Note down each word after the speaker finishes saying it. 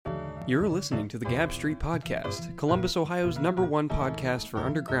You're listening to the Gab Street Podcast, Columbus, Ohio's #1 podcast for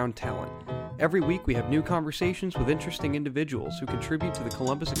underground talent. Every week we have new conversations with interesting individuals who contribute to the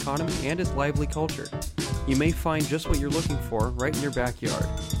Columbus economy and its lively culture. You may find just what you're looking for right in your backyard.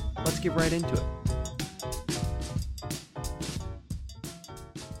 Let's get right into it.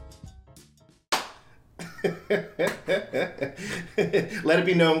 Let it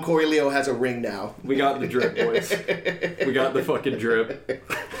be known, Corey Leo has a ring now. We got the drip, boys. We got the fucking drip.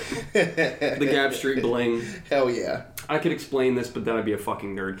 The Gab Street bling. Hell yeah. I could explain this, but then I'd be a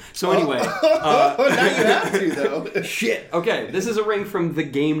fucking nerd. So anyway. Now you have to, though. Shit. Okay, this is a ring from the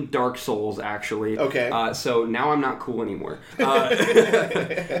game Dark Souls, actually. Okay. So now I'm not cool anymore.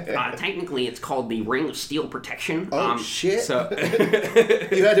 Technically, it's called the Ring of Steel Protection. Oh, shit. So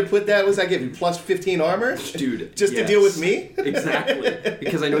you had to put that, was that give you plus 15 armor? Dude. Just to deal with me? Exactly.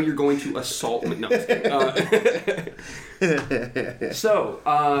 Because I know you're going to assault me. No. So,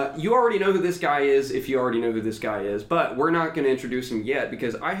 you already know who this guy is, if you already know who this guy is, but we're not going to introduce him yet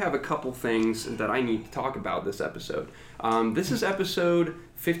because I have a couple things that I need to talk about this episode. This is episode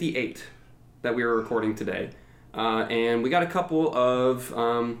 58 that we are recording today, and we got a couple of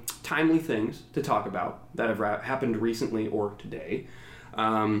timely things to talk about that have happened recently or today.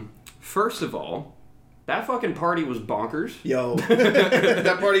 First of all, that fucking party was bonkers. Yo,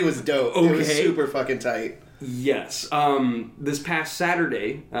 that party was dope. Okay. It was super fucking tight. Yes. This past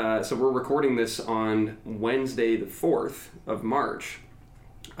Saturday, so we're recording this on Wednesday the 4th of March.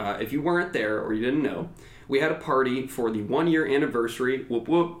 If you weren't there or you didn't know, we had a party for the 1-year anniversary, whoop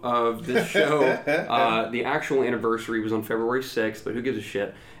whoop, of this show. The actual anniversary was on February 6th, but who gives a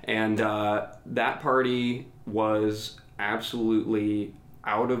shit? And that party was absolutely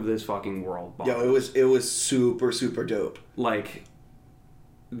out of this fucking world. Yo, it was super, super dope. Like,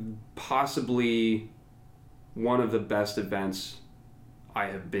 possibly one of the best events I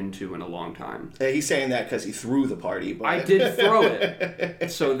have been to in a long time. Hey, he's saying that because he threw the party. But... I did throw it.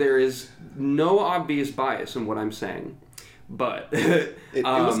 So there is no obvious bias in what I'm saying. But... it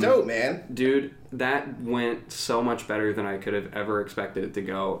was dope, man. Dude, that went so much better than I could have ever expected it to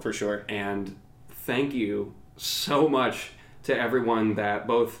go. For sure. And thank you so much to everyone that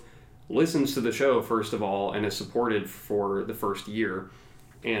both listens to the show, first of all, and is supported for the first year,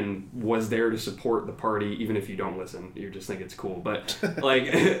 and was there to support the party, even if you don't listen. You just think it's cool. But,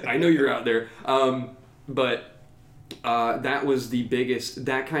 like, I know you're out there. But that was the biggest...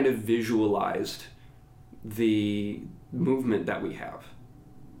 That kind of visualized the movement that we have,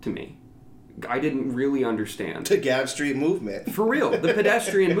 to me. I didn't really understand. The Gab Street movement. For real. The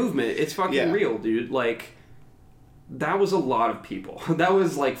pedestrian movement. It's fucking real, dude. Like... That was a lot of people. That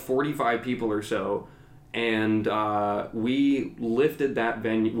was like 45 people or so. And we lifted that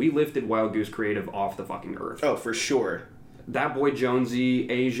venue. We lifted Wild Goose Creative off the fucking earth. Oh, for sure. That boy Jonesy,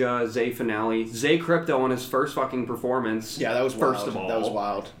 Asia, Zay Finale, Zay Crypto on his first fucking performance. Yeah, that was wild. First of all. That was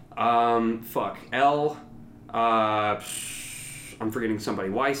wild. L. I'm forgetting somebody.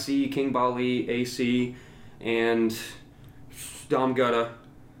 YC, King Bali, AC, and Dom Gutta.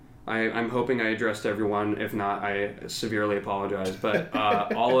 I'm hoping I addressed everyone. If not, I severely apologize. But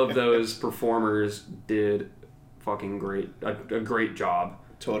all of those performers did fucking great. A great job.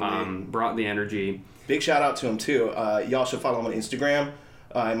 Totally. Brought the energy. Big shout out to them, too. Y'all should follow them on Instagram.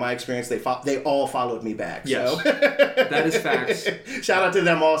 In my experience, they all followed me back. Yes. So. That is facts. Shout out to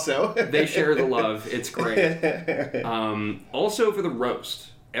them also. They share the love. It's great. Also for the roast,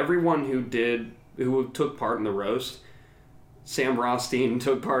 everyone who took part in the roast, Sam Rothstein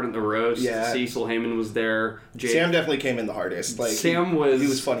took part in the roast. Yeah. Cecil Heyman was there. Sam definitely came in the hardest. Like Sam he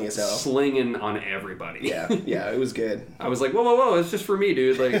was funny as hell. Slinging on everybody. Yeah, it was good. I was like, whoa, it's just for me,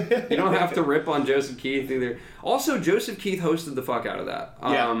 dude. Like, you don't have to rip on Joseph Keith either. Also, Joseph Keith hosted the fuck out of that.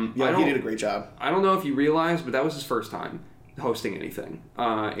 He did a great job. I don't know if you realize, but that was his first time hosting anything.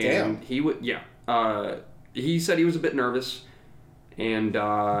 And Damn. He would, he said he was a bit nervous, and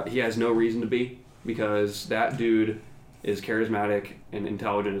he has no reason to be, because that dude is charismatic and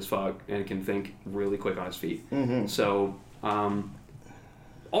intelligent as fuck and can think really quick on his feet. Mm-hmm. So,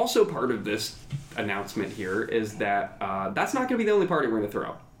 also part of this announcement here is that that's not going to be the only party we're going to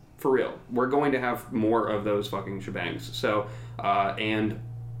throw. For real. We're going to have more of those fucking shebangs. So, and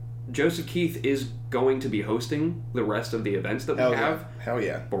Joseph Keith is going to be hosting the rest of the events that we have. Hell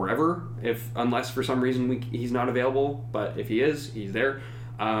yeah. Forever, unless for some reason he's not available, but if he is, he's there.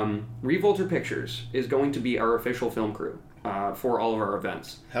 Revolter Pictures is going to be our official film crew for all of our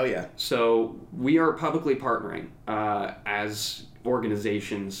events. Hell yeah. So we are publicly partnering as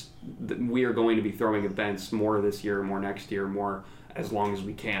organizations. We are going to be throwing events more this year, more next year, more as long as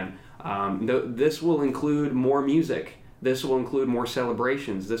we can. This will include more music. This will include more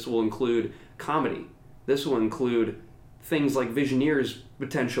celebrations. This will include comedy. This will include things like Visioneers,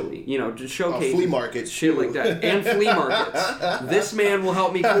 potentially. Just showcase flea markets, shit like that. And flea markets. This man will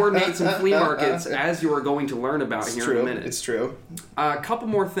help me coordinate some flea markets, as you are going to learn about here in a minute. It's true. A couple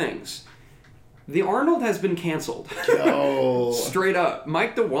more things. The Arnold has been canceled. Yo. Straight up.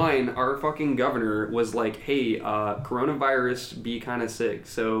 Mike DeWine, our fucking governor, was like, hey, coronavirus be kind of sick,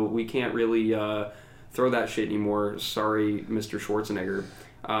 so we can't really throw that shit anymore. Sorry, Mr. Schwarzenegger.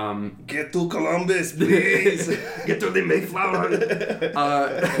 Get to Columbus, please. Get to the Mayflower.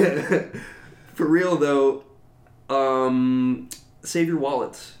 For real, though, save your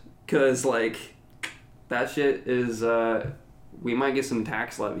wallets. Because, that shit is... we might get some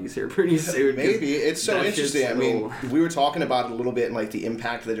tax levies here pretty soon. Maybe. It's so interesting. I mean, we were talking about it a little bit and the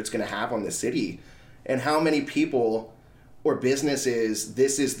impact that it's going to have on the city and how many people or businesses,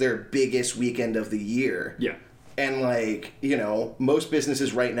 this is their biggest weekend of the year. Yeah. And most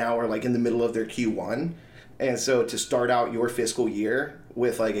businesses right now are in the middle of their Q1. And so to start out your fiscal year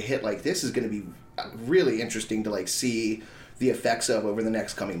with a hit like this is going to be really interesting to see the effects of over the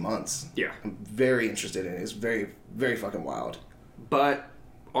next coming months. Yeah. I'm very interested in it. It's very, very fucking wild. But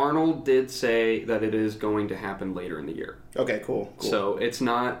Arnold did say that it is going to happen later in the year. Okay, cool. So it's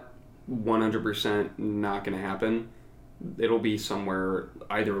not 100% not going to happen. It'll be somewhere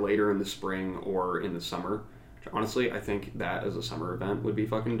either later in the spring or in the summer. Honestly, I think that as a summer event would be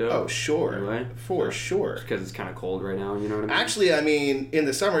fucking dope. Oh, sure. Anyway, For sure. Because it's kind of cold right now, you know what I mean? Actually, in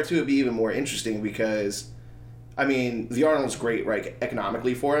the summer, too, it'd be even more interesting because... the Arnold's great, right,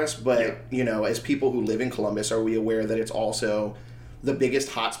 economically for us, but, as people who live in Columbus, are we aware that it's also the biggest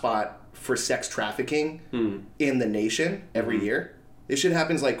hotspot for sex trafficking in the nation every year? This shit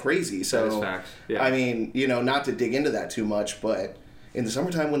happens like crazy, so... That is facts, yeah. Not to dig into that too much, but in the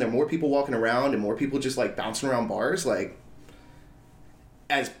summertime when there are more people walking around and more people just, bouncing around bars,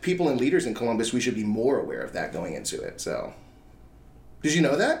 as people and leaders in Columbus, we should be more aware of that going into it, so... Did you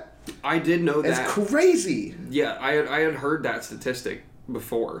know that? I did know that. It's crazy. Yeah, I had heard that statistic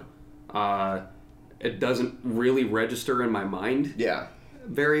before. It doesn't really register in my mind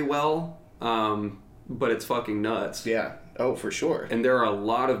very well, but it's fucking nuts. Yeah. Oh, for sure. And there are a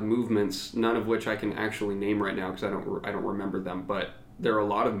lot of movements, none of which I can actually name right now because I don't remember them, but there are a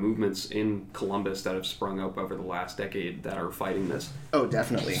lot of movements in Columbus that have sprung up over the last decade that are fighting this. Oh,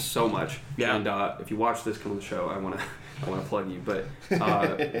 definitely. So much. Yeah. And if you watch this come on the show, I want to plug you, but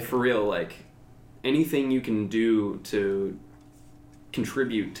for real, anything you can do to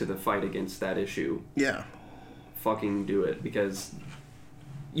contribute to the fight against that issue. Yeah. Fucking do it, because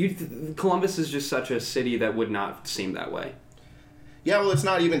Columbus is just such a city that would not seem that way. Yeah, well, it's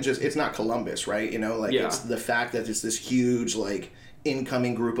not even just, it's not Columbus, right? It's the fact that it's this huge,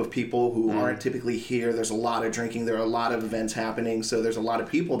 incoming group of people who aren't typically here. There's a lot of drinking. There are a lot of events happening. So there's a lot of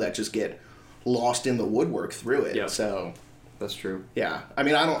people that just get lost in the woodwork through it. Yep. So... That's true. Yeah. I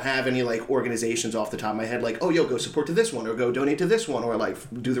don't have any, organizations off the top of my head, go support to this one, or go donate to this one, or,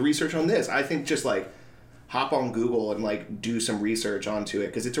 do the research on this. I think just, hop on Google and, do some research onto it,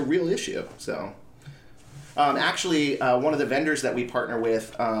 because it's a real issue, so... Actually, one of the vendors that we partner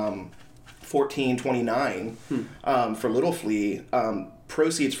with, 1429, for Little Flea,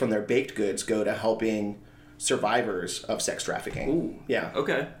 proceeds from their baked goods go to helping survivors of sex trafficking. Ooh. Yeah.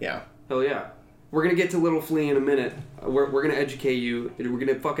 Okay. Yeah. Hell yeah. We're going to get to Little Flea in a minute. We're going to educate you. We're going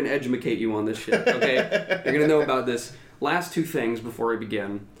to fucking edumacate you on this shit, okay? You're going to know about this. Last two things before I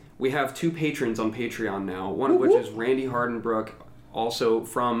begin. We have 2 patrons on Patreon now, one of which is Randy Hardenbrook, also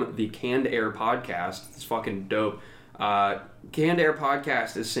from the Canned Air podcast. It's fucking dope. Canned Air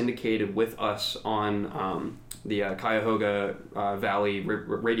podcast is syndicated with us on the Cuyahoga Valley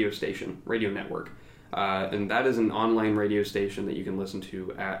radio network. And that is an online radio station that you can listen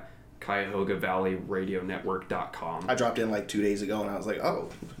to at CuyahogaValleyRadioNetwork.com. I dropped in 2 days ago and I was like, oh,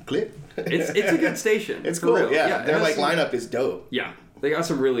 clip. It's a good station. It's cool. Real. Yeah. Their lineup is dope. Yeah. They got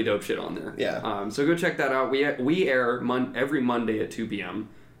some really dope shit on there. Yeah. So go check that out. We air every Monday at 2 p.m.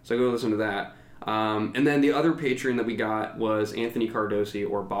 So go listen to that. And then the other Patreon that we got was Anthony Cardosi,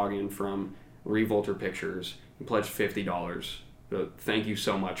 or Boggin, from Revolter Pictures. He pledged $50. So thank you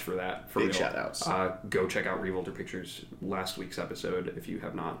so much for that. For Big real. shout outs. Go check out Revolter Pictures last week's episode if you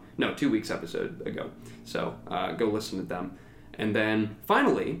have not. No, 2 weeks episode ago. So go listen to them. And then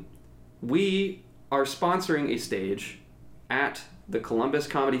finally, we are sponsoring a stage at the Columbus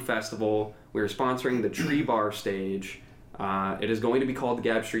Comedy Festival. We are sponsoring the Tree Bar stage. It is going to be called the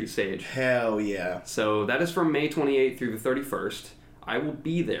Gab Street Stage. Hell yeah. So that is from May 28th through the 31st. I will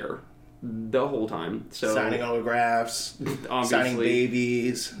be there. the whole time. So signing autographs, obviously, signing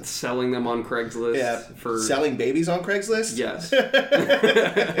babies, selling them on Craigslist. Yeah, for selling babies on Craigslist. Yes,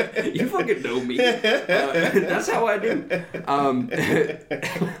 you fucking know me. That's how I do.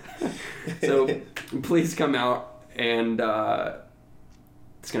 So please come out, and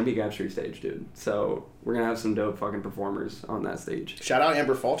it's gonna be Gab Street stage, dude. So we're gonna have some dope fucking performers on that stage. Shout out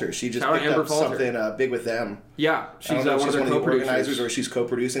Amber Falter. She just picked up something big with them. Yeah, she's one of the organizers, or she's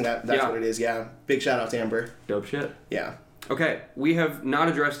co-producing. That's what it is. Yeah, big shout out to Amber. Dope shit. Yeah. Okay, we have not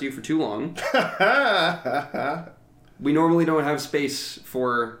addressed you for too long. We normally don't have space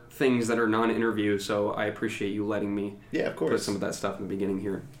for things that are non-interview, so I appreciate you letting me of course. Put some of that stuff in the beginning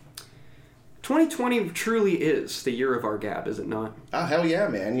here. 2020 truly is the year of our Gab, is it not? Oh, hell yeah,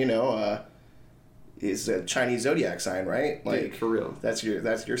 man. You know, is a Chinese zodiac sign, right? Like, dude, for real. That's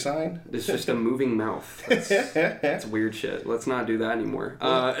your sign? It's just a moving mouth. That's weird shit. Let's not do that anymore.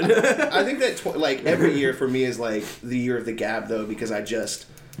 I think that every year for me is like the year of the Gab, though, because I just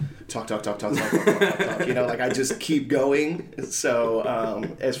talk. You know, like I just keep going. So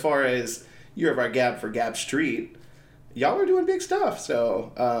as far as year of our Gab for Gab Street, y'all are doing big stuff.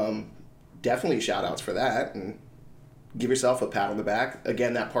 So definitely shout outs for that, and give yourself a pat on the back.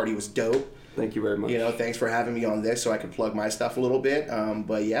 Again, that party was dope. Thank you very much. You know, thanks for having me on this so I can plug my stuff a little bit.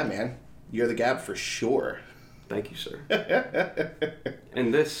 But yeah, man, you're the Gab for sure. Thank you, sir.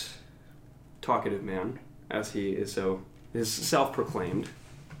 And this talkative man, as he is self-proclaimed,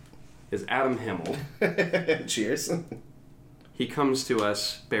 is Adam Himmel. Cheers. He comes to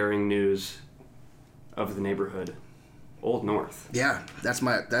us bearing news of the neighborhood, Old North. Yeah, that's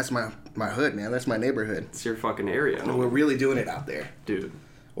my hood, man. That's my neighborhood. It's your fucking area. We're really doing it out there, dude.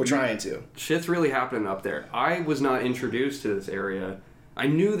 We're trying to. Shit's really happening up there. I was not introduced to this area. I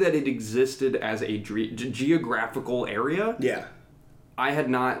knew that it existed as a geographical area. Yeah. I had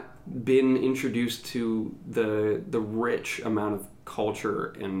not been introduced to the rich amount of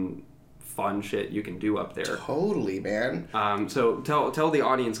culture and fun shit you can do up there. Totally, man. So tell the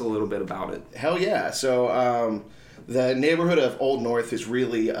audience a little bit about it. Hell yeah. So the neighborhood of Old North is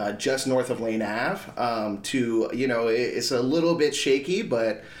really just north of Lane Ave. It's a little bit shaky,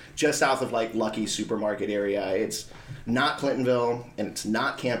 but just south of like Lucky Supermarket area. It's not Clintonville and it's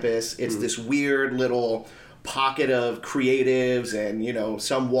not campus. It's this weird little pocket of creatives and, you know,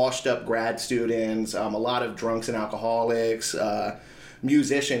 some washed up grad students, a lot of drunks and alcoholics,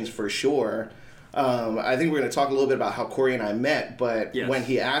 musicians for sure. I think we're going to talk a little bit about how Corey and I met, but when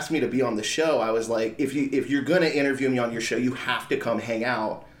he asked me to be on the show, I was like, if you're going to interview me on your show, you have to come hang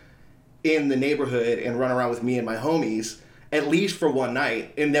out in the neighborhood and run around with me and my homies, at least for one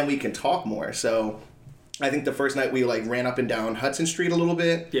night, and then we can talk more. So I think the first night we like ran up and down Hudson Street a little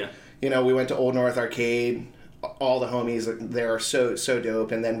bit. Yeah. You know, we went to Old North Arcade. All the homies there are so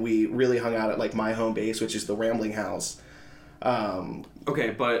dope, and then we really hung out at like my home base, which is the Rambling House.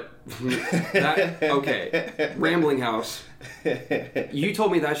 Okay, but Rambling House. You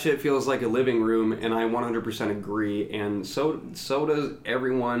told me that shit feels like a living room, and I 100% agree. And so does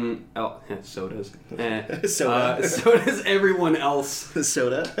everyone else. So does everyone else.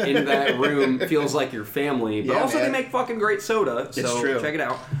 Soda in that room feels like your family, but also man. They make fucking great soda. So it's true. Check it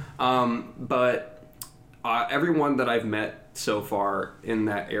out. But everyone that I've met so far in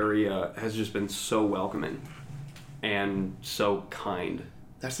that area has just been so welcoming. And so kind.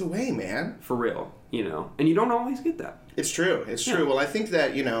 That's the way, man. For real, you know. And you don't always get that. It's true. It's true. Well, I think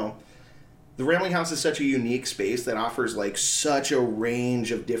that, you know, the Rambling House is such a unique space that offers, like, such a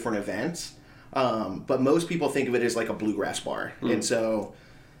range of different events. But most people think of it as, like, a bluegrass bar. And so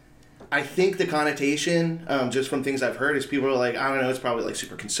I think the connotation, just from things I've heard, is people are like, I don't know, it's probably, like,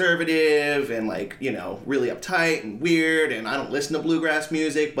 super conservative and, like, you know, really uptight and weird. And I don't listen to bluegrass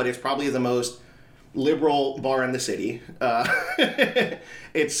music, but it's probably the most liberal bar in the city.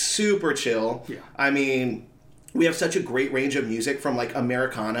 It's super chill. Yeah. I mean, we have such a great range of music from like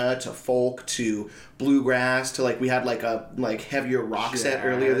Americana to folk to bluegrass to like we had like a heavier rock set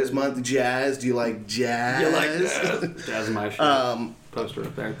earlier this month. Jazz. Do you like jazz? You like jazz? Jazz is my shit. Poster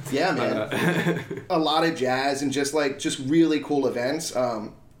up there. Yeah, man. A lot of jazz and just really cool events.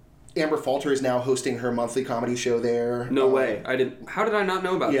 Amber Falter is now hosting her monthly comedy show there. No way. How did I not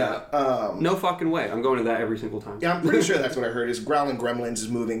know about that? No fucking way. I'm going to that every single time. Yeah, I'm pretty sure that's what I heard is Growlin' Gremlins is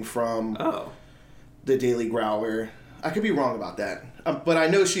moving from the Daily Growler. I could be wrong about that. But I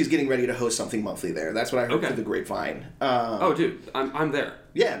know she's getting ready to host something monthly there. That's what I heard through the grapevine. Dude. I'm there.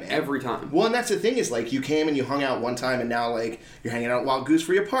 Yeah, man. Every time. Well, and that's the thing is, like, you came and you hung out one time, and now, like, you're hanging out at Wild Goose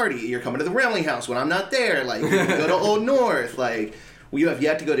for your party. You're coming to the Rambling House when I'm not there. Like, you go to Old North. Like, we have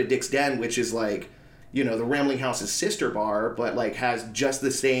yet to go to Dick's Den, which is, like, the Rambling House's sister bar, but like has just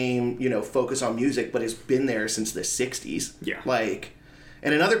the same, focus on music, but has been there since the 60s. Yeah. Like,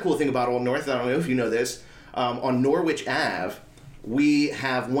 and another cool thing about Old North, I don't know if you know this, on Norwich Ave, we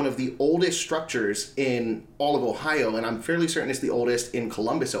have one of the oldest structures in all of Ohio, and I'm fairly certain it's the oldest in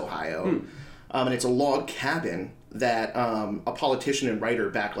Columbus, Ohio. And it's a log cabin that a politician and writer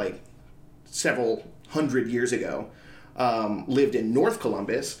back like several hundred years ago lived in North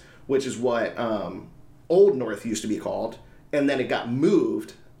Columbus, which is what Old North used to be called, and then it got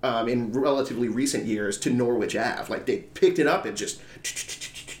moved in relatively recent years to Norwich Ave. Like, they picked it up and just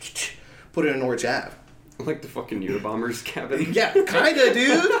put it in Norwich Ave. Like the fucking Unabomber's cabin. Yeah, kinda,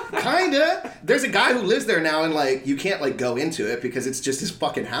 dude. Kinda. There's a guy who lives there now, and like, you can't like go into it because it's just his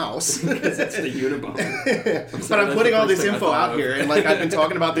fucking house. Because it's the Unabomber. But I'm putting all this info out here, and like, I've been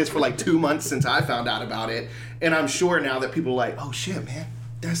talking about this for like 2 months since I found out about it, and I'm sure now that people are like, oh shit, man,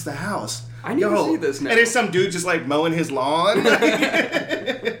 that's the house. I need to see this now. And there's some dude just like mowing his lawn.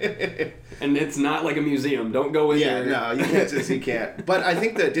 And it's not like a museum. Don't go in there. Yeah, no, you can't. But I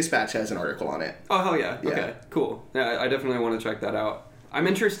think the Dispatch has an article on it. Oh, hell yeah. Okay, cool. Yeah, I definitely want to check that out. I'm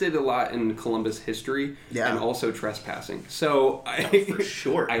interested a lot in Columbus history and also trespassing. So for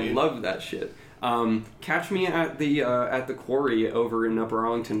sure, I love that shit. Catch me at the quarry over in Upper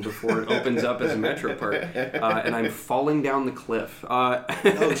Arlington before it opens up as a metro park, and I'm falling down the cliff.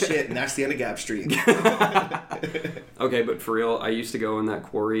 Oh shit! And that's the end of Gap Street. Okay, but for real, I used to go in that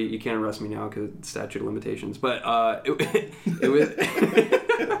quarry. You can't arrest me now because it's statute of limitations. But it was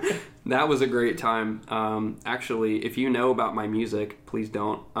that was a great time. Actually, if you know about my music, please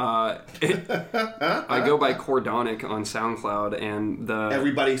don't. I go by Cordonic on SoundCloud, and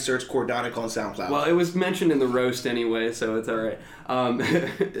everybody search Cordonic on SoundCloud. Well, it was mentioned in the roast anyway, so it's all right.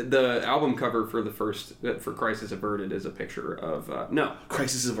 The album cover for Crisis Averted is a picture of no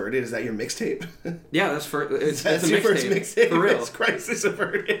Crisis Averted. Is that your mixtape? Yeah, that's a your first mixtape for real. It's Crisis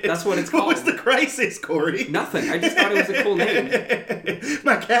Averted. That's what it's called. What was the crisis, Corey? Nothing. I just thought it was a cool name.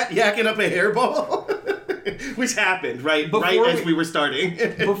 My cat yakking up a hairball, which happened right as we were starting.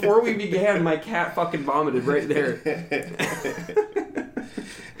 Before we began, my cat fucking vomited right there.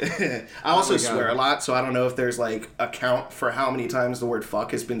 I also swear a lot, so I don't know if there's like a count for how many times the word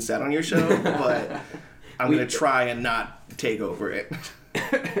fuck has been said on your show, but I'm going to try and not take over it.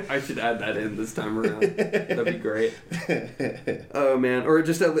 I should add that in this time around. That'd be great. Oh man, or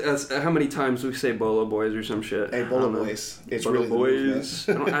just how many times we say Bolo Boys or some shit. Hey, Bolo Boys. It's Bolo really Boys.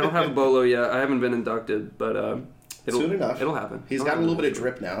 I don't have a Bolo yet. I haven't been inducted, but soon enough. It'll happen. He's got a little bit of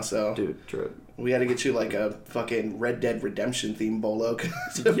drip now, so dude, drip. We had to get you like a fucking Red Dead Redemption themed bolo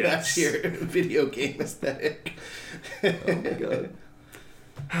to match your video game aesthetic. Oh my god.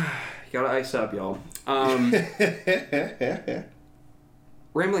 You gotta ice up, y'all.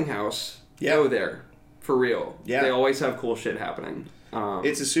 Rambling House. Go there. For real. Yeah. They always have cool shit happening.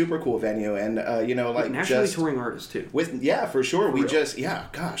 It's a super cool venue, and like nationally touring artists too. For sure.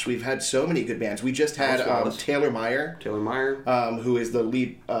 We've had so many good bands. We just had Taylor Meyer, who is the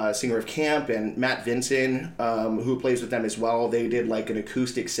lead singer of Camp, and Matt Vinson, who plays with them as well. They did like an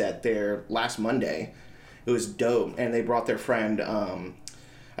acoustic set there last Monday. It was dope, and they brought their friend.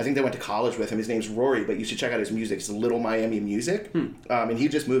 I think they went to college with him. His name's Rory, but you should check out his music. It's Little Miami Music. And he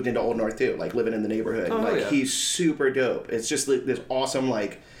just moved into Old North too, like living in the neighborhood. He's super dope. It's just like this awesome,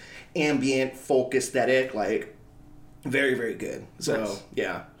 like ambient folk aesthetic, like very, very good. So nice.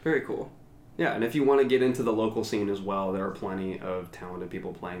 Yeah. Very cool. Yeah, and if you want to get into the local scene as well, there are plenty of talented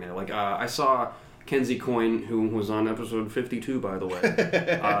people playing there. Like I saw Kenzie Coyne, who was on episode 52, by the way,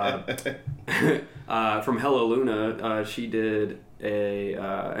 from Hello Luna. She did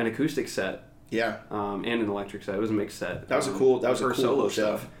an acoustic set, and an electric set. It was a mixed set. That was a cool solo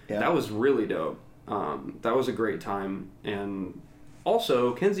show. Stuff. Yeah. That was really dope. That was a great time, and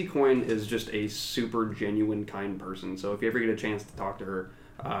also Kenzie Coyne is just a super genuine, kind person. So if you ever get a chance to talk to her,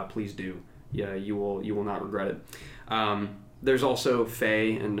 please do. Yeah, you will not regret it. There's also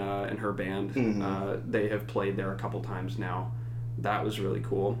Faye and her band. Mm-hmm. They have played there a couple times now. That was really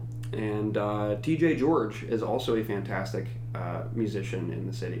cool. And TJ George is also a fantastic musician in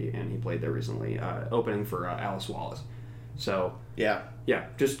the city, and he played there recently, opening for Alice Wallace. So yeah,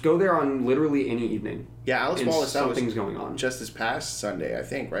 just go there on literally any evening. Yeah, Alice Wallace. Something's going on. Just this past Sunday, I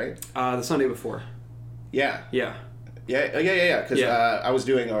think, right? The Sunday before. Yeah. Because I was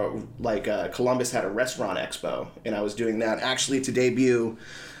doing Columbus had a restaurant expo, and I was doing that actually to debut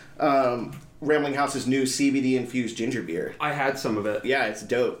Rambling House's new CBD infused ginger beer. I had some of it. Yeah, it's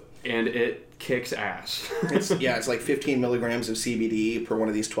dope. And it kicks ass. It's like 15 milligrams of CBD per one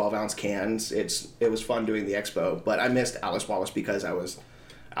of these 12-ounce cans. It was fun doing the expo, but I missed Alice Wallace because I was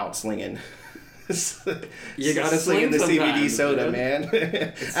out slinging. You gotta sling the CBD soda, man.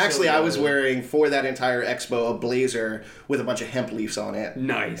 Actually, so I was good. wearing for that entire expo a blazer with a bunch of hemp leaves on it.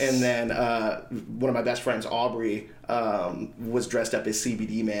 Nice. And then one of my best friends, Aubrey, was dressed up as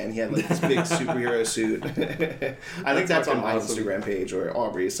CBD man. He had like this big superhero suit. I think that's on my awesome. Instagram page or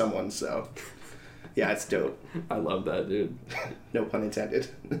Aubrey, someone. So yeah, it's dope. I love that, dude. No pun intended.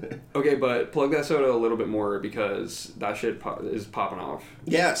 Okay, but plug that soda a little bit more because that shit is popping off.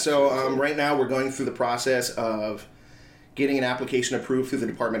 Yeah, so right now we're going through the process of getting an application approved through the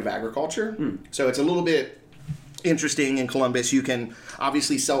Department of Agriculture. So it's a little bit interesting in Columbus. You can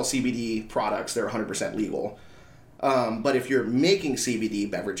obviously sell CBD products, they're 100% legal. But if you're making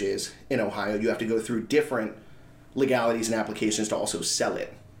CBD beverages in Ohio, you have to go through different legalities and applications to also sell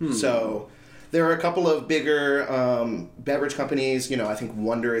it. So there are a couple of bigger beverage companies. You know, I think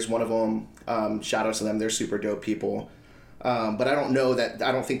Wonder is one of them. Shout out to them; they're super dope people. But I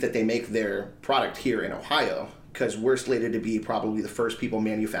don't think that they make their product here in Ohio because we're slated to be probably the first people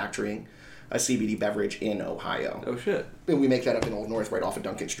manufacturing a CBD beverage in Ohio. Oh shit! And we make that up in Old North, right off of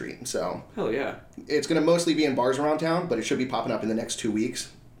Duncan Street. So Hell yeah! it's going to mostly be in bars around town, but it should be popping up in the next 2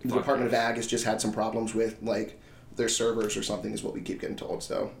 weeks. The Fuck Department of yes. Ag has just had some problems with like their servers or something, is what we keep getting told.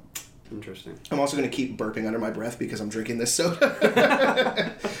 So. Interesting. I'm also going to keep burping under my breath because I'm drinking this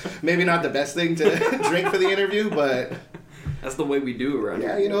soda. Maybe not the best thing to drink for the interview, but That's the way we do around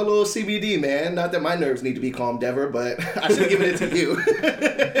yeah, here. you know, a little CBD, man. Not that my nerves need to be calmed ever, but I should have given it to you.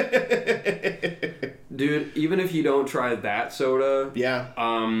 Dude, even if you don't try that soda, Yeah.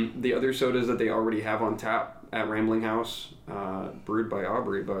 the other sodas that they already have on tap at Rambling House, brewed by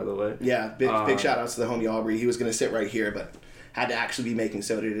Aubrey, by the way. Yeah, big shout outs to the homie Aubrey. He was going to sit right here, but had to actually be making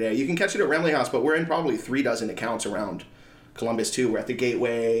soda today. You can catch it at Rambling House, but we're in probably 3 dozen accounts around Columbus too. We're at the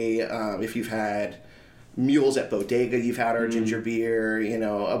Gateway. If you've had Mules at Bodega, you've had our ginger beer. You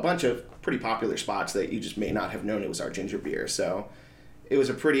know, a bunch of pretty popular spots that you just may not have known it was our ginger beer. So it was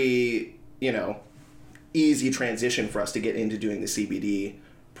a pretty, you know, easy transition for us to get into doing the CBD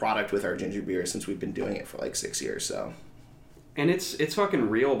product with our ginger beer since we've been doing it for like 6 years. So. And it's fucking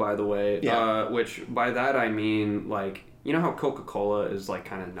real, by the way. Yeah. Which by that I mean, like, you know how Coca-Cola is like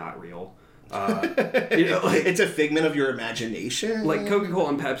kind of not real. You know, like, It's a figment of your imagination. like Coca-Cola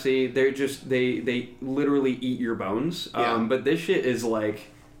and Pepsi, they're just they literally eat your bones. Yeah. But this shit is like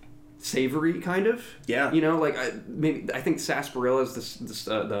savory, kind of. Yeah. You know, like I think sarsaparilla is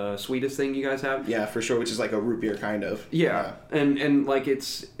the sweetest thing you guys have. Yeah, for sure, which is like a root beer kind of. Yeah, and like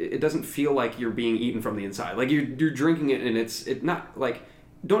it doesn't feel like you're being eaten from the inside. Like you're drinking it, and it's not like,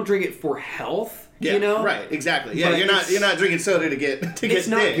 don't drink it for health. Yeah, you know, right, exactly. Yeah, But you're not drinking soda to get It's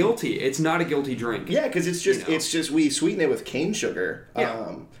not thin. guilty. It's not a guilty drink. Yeah, because it's just You know? it's just we sweeten it with cane sugar.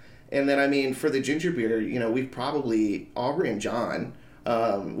 Yeah. And then I mean for the ginger beer, you know, we've probably Aubrey and John,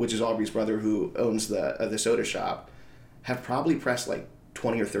 which is Aubrey's brother who owns the soda shop, have probably pressed like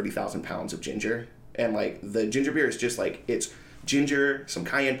 20 or 30,000 pounds of ginger, and like the ginger beer is just like it's ginger, some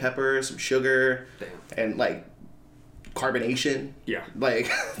cayenne pepper, some sugar, Damn. and like carbonation. Yeah.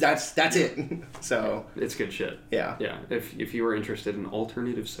 Like that's it. So It's good shit. yeah. Yeah. If you were interested in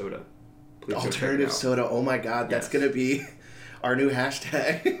alternative soda, please go check it Alternative out. soda. Oh my god, that's Yes. gonna be our new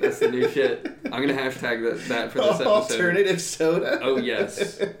hashtag. That's the new shit. I'm gonna hashtag that for this episode. Alternative soda. Oh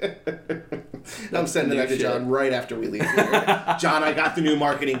yes. I'm sending New that to shit. John right after we leave here. John, I got the new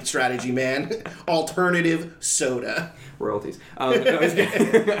marketing strategy, man. Alternative soda. Royalties. No, it's good.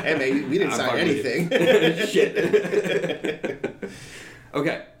 Hey, man, we didn't I'm sign fucking with you. anything. Shit.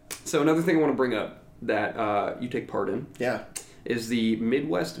 Okay. So another thing I want to bring up that you take part in Yeah, is the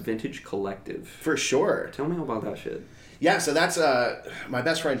Midwest Vintage Collective. for sure. Tell me all about that shit. Yeah, so that's my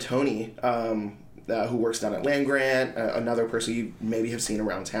best friend Tony, who works down at Land Grant, another person you maybe have seen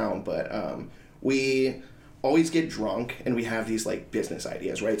around town, but we always get drunk and we have these like business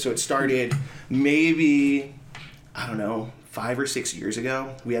ideas, right? So it started maybe, I don't know, 5 or 6 years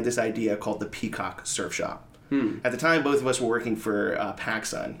ago. We had this idea called the Peacock Surf Shop. At the time, both of us were working for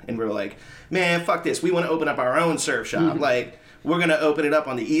PacSun, and we were like, man, fuck this. We want to open up our own surf shop. Like, we're going to open it up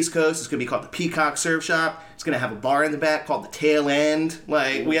on the East Coast. It's going to be called the Peacock Surf Shop. It's going to have a bar in the back called the Tail End.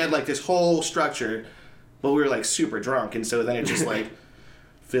 Like, we had, like, this whole structure, but we were, like, super drunk, and so then it just, like,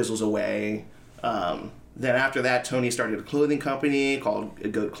 fizzles away. Then after that, Tony started a clothing company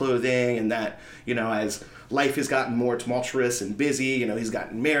called Goat Clothing, and that, you know, as life has gotten more tumultuous and busy, you know, he's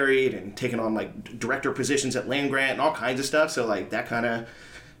gotten married and taken on, like, director positions at Land Grant and all kinds of stuff, so, like, that kind of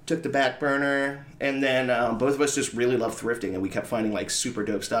took the back burner. And then both of us just really love thrifting, and we kept finding, like, super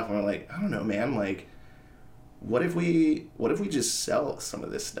dope stuff, and we're like, I don't know, man, like, what if we just sell some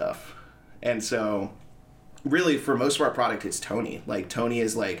of this stuff? And so, really, for most of our product, it's Tony. Like, Tony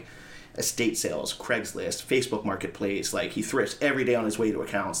is, like, estate sales, Craigslist, Facebook Marketplace. Like, he thrifts every day on his way to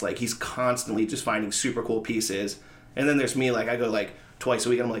accounts. Like, he's constantly just finding super cool pieces. And then there's me, like, I go, like, twice a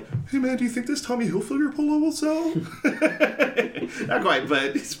week, and I'm like, hey, man, do you think this Tommy Hilfiger polo will sell? Not quite,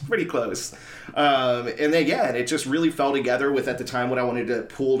 but it's pretty close. And then, yeah, it just really fell together with, at the time, what I wanted to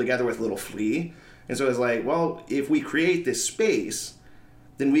pull together with Little Flea. And so I was like, well, if we create this space,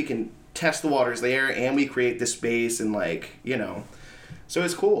 then we can test the waters there, and we create this space, and, like, you know. So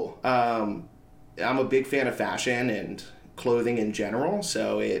it's cool. I'm a big fan of fashion and clothing in general,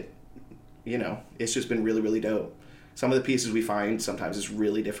 so it, you know, it's just been really, really dope. Some of the pieces we find sometimes is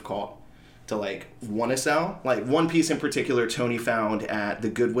really difficult to, like, want to sell. Like, one piece in particular Tony found at the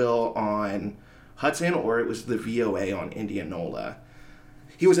Goodwill on Hudson, or it was the VOA on Indianola.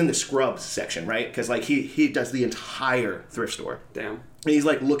 He was in the scrubs section, right? Because, like, he does the entire thrift store. Damn. And he's,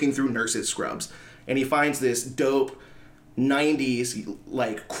 like, looking through nurses' scrubs. And he finds this dope 90s,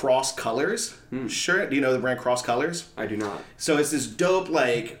 like, Cross Colors shirt. Do you know the brand Cross Colors? I do not. So it's this dope,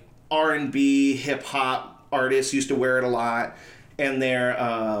 like, R&B, hip-hop artists used to wear it a lot. And they're,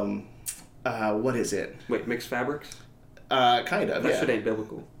 what is it? Wait, mixed fabrics? Kind of, That yeah. shit ain't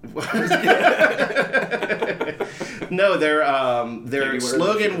biblical. No, their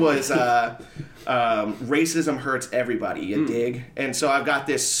slogan was racism hurts everybody, you dig? And so I've got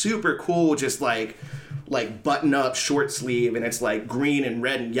this super cool, just like button up short sleeve, and it's like green and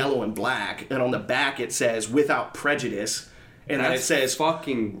red and yellow and black, and on the back it says without prejudice, and then it says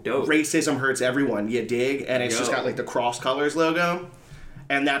fucking dope. Racism hurts everyone, you dig? And it's just Yo. got like the Cross Colors logo.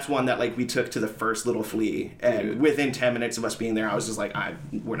 And that's one that, like, we took to the first Little Flea, and Dude. within 10 minutes of us being there, I was just like,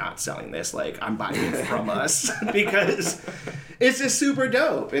 we're not selling this. Like, I'm buying it from us because it's just super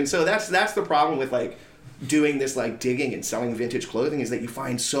dope. And so that's the problem with, like, doing this, like, digging and selling vintage clothing, is that you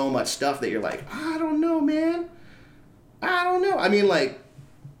find so much stuff that you're like, I don't know, man. I don't know. I mean, like,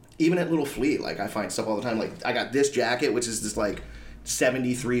 even at Little Flea, like, I find stuff all the time. Like, I got this jacket, which is this, like,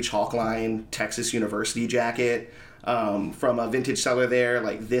 73 chalk line Texas University jacket. From a vintage seller there.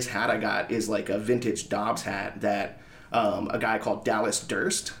 Like, this hat I got is like a vintage Dobbs hat that a guy called Dallas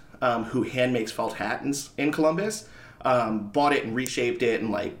Durst, who hand makes felt hats in Columbus, bought it and reshaped it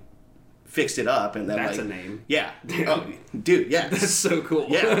and, like, fixed it up, and then That's like a name. Yeah. Oh, dude, yeah. That's so cool.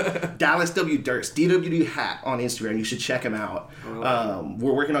 Yeah. Dallas W. Durst, DWD hat on Instagram. You should check him out.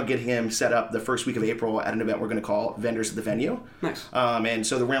 We're working on getting him set up the first week of April at an event we're going to call Vendors at the Venue. Nice. And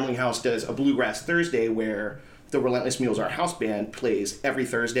so the Rambling House does a Bluegrass Thursday where the Relentless Mules, our house band, plays every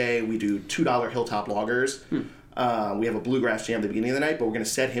Thursday. We do $2 Hilltop Loggers. We have a bluegrass jam at the beginning of the night, but we're going to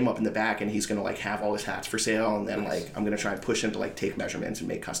set him up in the back, and he's going to, like, have all his hats for sale, and then, like, I'm going to try and push him to, like, take measurements and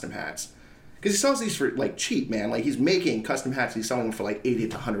make custom hats. Because he sells these for, like, cheap, man. Like, he's making custom hats, he's selling them for, like,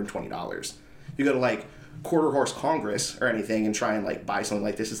 $80 to $120. You go to, like, Quarter Horse Congress or anything and try and, like, buy something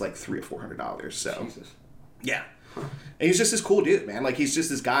like this is, like, $300 or $400. So, Jesus. yeah. And he's just this cool dude, man. Like, he's just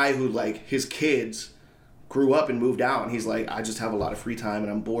this guy who, like, his kids grew up and moved out, and he's like, I just have a lot of free time and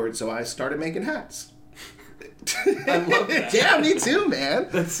I'm bored, so I started making hats. I love that. Yeah, me too, man.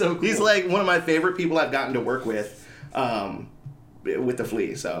 That's so cool. He's like one of my favorite people I've gotten to work with the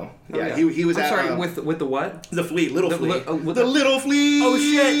Flea. So yeah, He was I'm at sorry, with the what? the Flea, Little Flea, with the Little Flea. Oh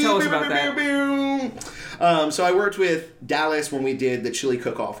shit! Tell us about that. So I worked with Dallas when we did the chili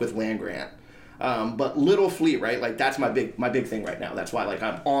cook-off with Land Grant. But Little Flea, right? Like, that's my big thing right now. That's why, like,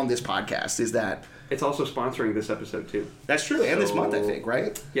 I'm on this podcast, is that It's also sponsoring this episode too. that's true, and this month, I think,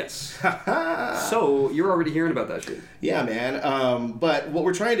 right? Yes. So you're already hearing about that shit. Yeah, man. But what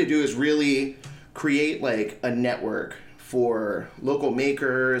we're trying to do is really create, like, a network for local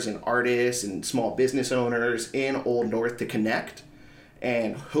makers and artists and small business owners in Old North to connect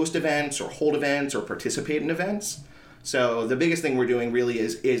and host events or hold events or participate in events. So the biggest thing we're doing really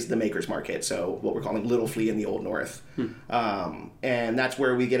is the makers market. So what we're calling Little Flea in the Old North. And that's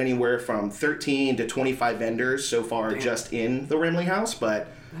where we get anywhere from 13 to 25 vendors so far just in the Rambling House. But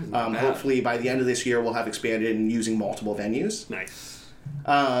hopefully by the end of this year, we'll have expanded and using multiple venues. Nice.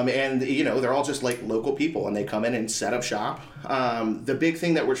 And, you know, they're all just like local people, and they come in and set up shop. The big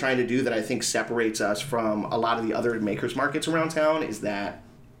thing that we're trying to do that I think separates us from a lot of the other makers markets around town is that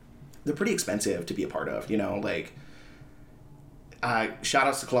they're pretty expensive to be a part of, you know, like... shout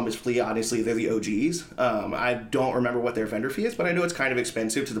outs to Columbus Flea. Honestly, they're the OGs. I don't remember what their vendor fee is, but I know it's kind of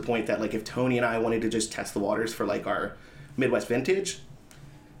expensive to the point that, like, if Tony and I wanted to just test the waters for, like, our Midwest vintage,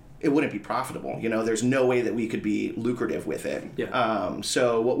 it wouldn't be profitable. You know, there's no way that we could be lucrative with it. Yeah.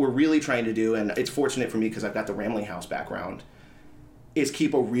 So what we're really trying to do, and it's fortunate for me because I've got the Rambling House background, is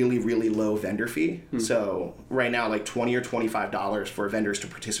keep a really, really low vendor fee. So right now, like $20 or $25 for vendors to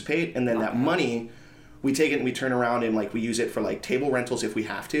participate, and then that money we take it and we turn around and like we use it for like table rentals if we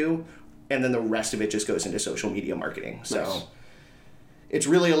have to, and then the rest of it just goes into social media marketing. So Nice. it's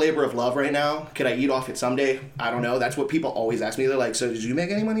really a labor of love right now. Could I eat off it someday? I don't know. That's what people always ask me. They're like, so did you make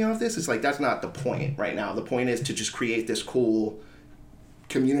any money off this? It's like, that's not the point right now. The point is to just create this cool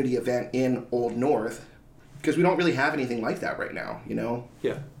community event in Old North, because we don't really have anything like that right now, you know?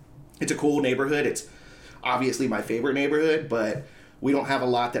 Yeah. It's a cool neighborhood. It's obviously my favorite neighborhood, but we don't have a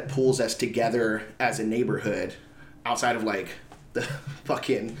lot that pulls us together as a neighborhood outside of like the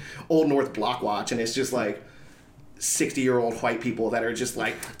fucking Old North Block Watch, and it's just like 60-year-old white people that are just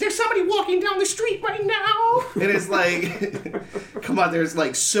like, there's somebody walking down the street right now. And it's like, come on, there's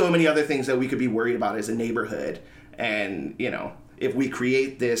like so many other things that we could be worried about as a neighborhood. And, you know, if we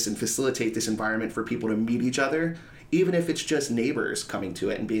create this and facilitate this environment for people to meet each other, even if it's just neighbors coming to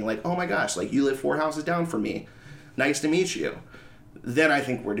it and being like, oh my gosh, like you live 4 houses down from me. Nice to meet you. Then I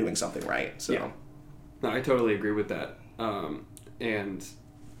think we're doing something right. So Yeah. No, I totally agree with that. And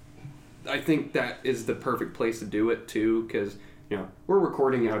I think that is the perfect place to do it too, because you know we're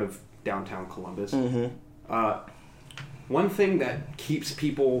recording out of downtown Columbus. One thing that keeps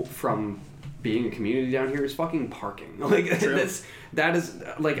people from being a community down here is fucking parking. Like that is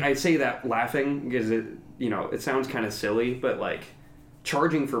like, I say that laughing because it sounds kind of silly, but like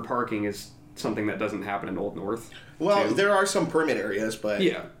charging for parking is something that doesn't happen in Old North. Well, too. there are some permit areas, but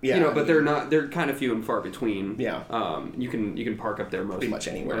Yeah, but they're kind of few and far between. Yeah. You can park up there pretty much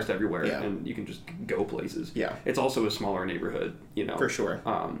anywhere. most everywhere, Yeah. and you can just go places. Yeah. It's also a smaller neighborhood, For sure.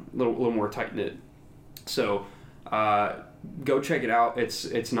 little more tight knit. So, go check it out.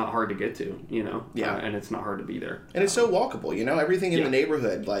 It's not hard to get to, Yeah. and it's not hard to be there. And it's so walkable, everything in Yeah. the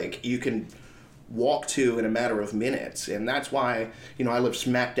neighborhood, like, you can walk to in a matter of minutes. And that's why, I live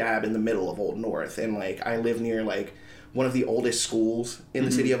smack dab in the middle of Old North. And, like, I live near, like, one of the oldest schools in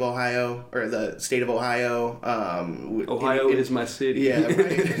the city of Ohio, or the state of Ohio. Ohio is my city. Yeah,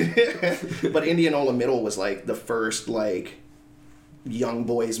 right. But Indianola Middle was, like, the first, like, young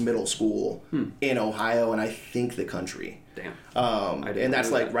boys middle school in Ohio, and I think the country. Damn. And that's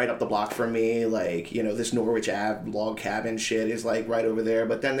know like that. right up the block from me. Like, this Norwich Ave log cabin shit is like right over there.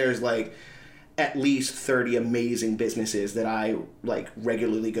 But then there's like at least 30 amazing businesses that I like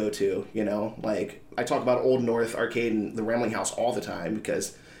regularly go to, like I talk about Old North Arcade and the Rambling House all the time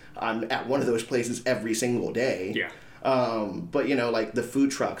because I'm at one of those places every single day. Yeah. But like the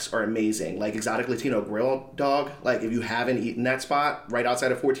food trucks are amazing. Like Exotic Latino Grill Dog. Like if you haven't eaten that spot right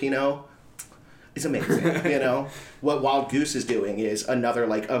outside of Fortino, it's amazing. What Wild Goose is doing is another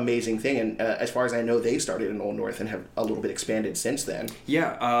like amazing thing. And as far as I know, they started in Old North and have a little bit expanded since then.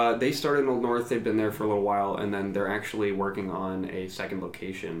 Yeah, they started in Old North. They've been there for a little while, and then they're actually working on a second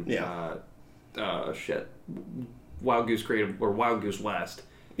location. Yeah. Wild Goose Creative or Wild Goose West.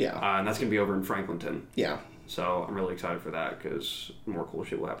 Yeah. And that's gonna be over in Franklinton. Yeah. So I'm really excited for that because more cool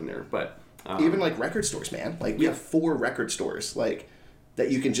shit will happen there. But even like record stores, man. Like we have 4 record stores like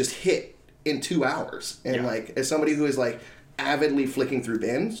that you can just hit in 2 hours. And like as somebody who is like avidly flicking through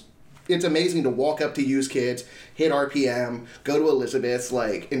bins, it's amazing to walk up to Used Kids, hit RPM, go to Elizabeth's,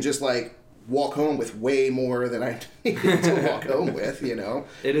 like, and just like walk home with way more than I need to walk home with,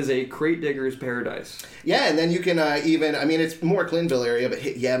 It is a crate digger's paradise. Yeah, and then you can it's more Clintonville area,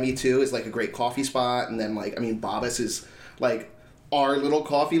 but Yeah Me Too is like a great coffee spot. And then like, Babas is like our little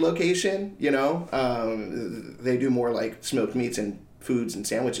coffee location, they do more like smoked meats and foods and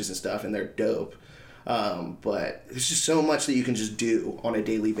sandwiches and stuff, and they're dope. But there's just so much that you can just do on a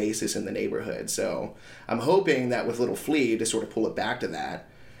daily basis in the neighborhood. So I'm hoping that with Little Flea, to sort of pull it back to that,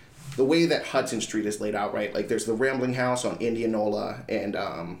 the way that Hudson Street is laid out, right? Like there's the Rambling House on Indianola and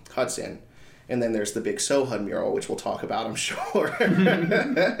Hudson. And then there's the big Sohud mural, which we'll talk about, I'm sure.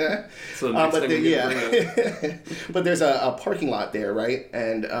 So But there's a parking lot there, right?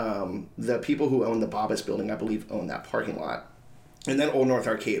 And the people who own the Babas building, I believe, own that parking lot. And then Old North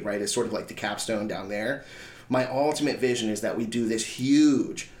Arcade, right, is sort of like the capstone down there. My ultimate vision is that we do this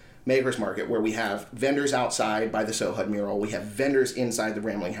huge Makers Market where we have vendors outside by the Sohud mural, we have vendors inside the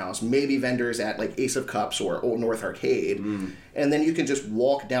Rambling House, maybe vendors at like Ace of Cups or Old North Arcade, and then you can just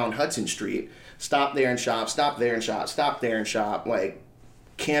walk down Hudson Street, stop there and shop, stop there and shop, stop there and shop, like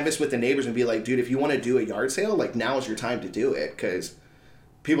canvas with the neighbors and be like, dude, if you want to do a yard sale, like now is your time to do it, because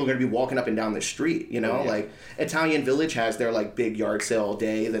people are going to be walking up and down the street, like Italian Village has their like big yard sale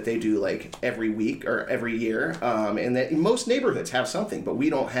day that they do like every week or every year. And that most neighborhoods have something, but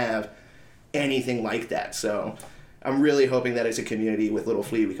we don't have anything like that. So I'm really hoping that as a community with Little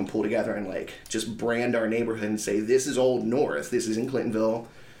Flea, we can pull together and like just brand our neighborhood and say, this is Old North. This isn't Clintonville.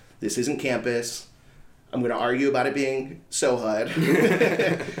 This isn't campus. I'm going to argue about it being Sohud.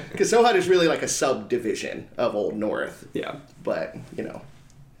 Because Sohud is really like a subdivision of Old North. Yeah. But,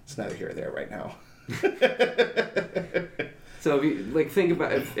 it's neither here or there right now. So if you think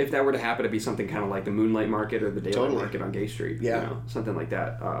about if that were to happen, it'd be something kind of like the Moonlight Market or the Daylight Market on Gay Street. Yeah. Something like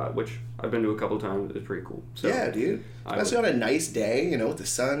that, which I've been to a couple of times. It's pretty cool. So yeah, dude. Especially on a nice day, with the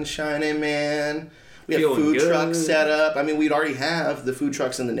sun shining, man. We have Feeling food good. trucks set up. I mean, we'd already have the food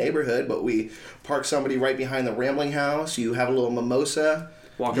trucks in the neighborhood, but we park somebody right behind the Rambling House. You have a little mimosa.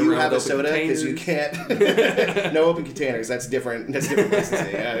 You have a soda because you can't. No open containers. That's different. That's different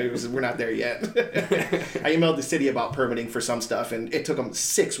licensing. We're not there yet. I emailed the city about permitting for some stuff, and it took them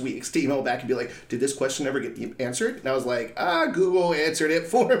 6 weeks to email back and be like, "Did this question ever get answered?" And I was like, Google answered it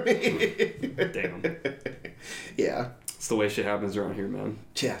for me. Damn. Yeah. It's the way shit happens around here, man.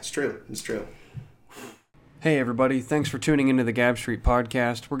 Yeah, it's true. It's true. Hey everybody, thanks for tuning into the Gab Street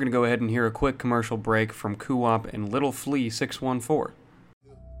Podcast. We're going to go ahead and hear a quick commercial break from Kuwop and Little Flea 614.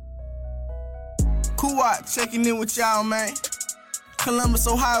 Kuwop checking in with y'all, man. Columbus,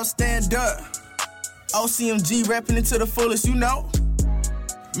 Ohio, stand up. OCMG repping it to the fullest,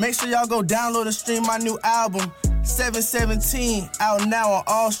 Make sure y'all go download and stream my new album, 717, out now on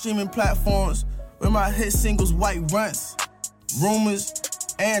all streaming platforms with my hit singles White Runts, Rumors,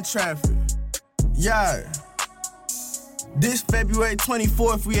 and Traffic. Yeah. This February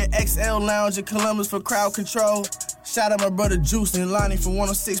 24th, we at XL Lounge in Columbus for Crowd Control. Shout out my brother Juice and Lonnie from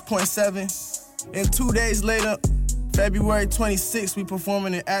 106.7. And 2 days later, February 26th, we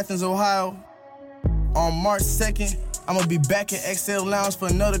performing in Athens, Ohio. On March 2nd, I'm gonna be back at XL Lounge for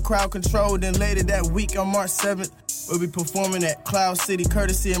another Crowd Control. Then later that week on March 7th, we'll be performing at Cloud City,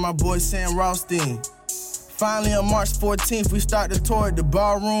 courtesy of my boy Sam Rothstein. Finally, on March 14th, we start the tour at the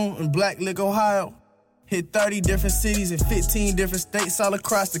Ballroom in Black Lick, Ohio. Hit 30 different cities and 15 different states all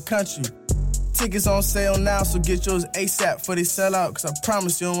across the country. Tickets on sale now, so get yours ASAP before they sell out, because I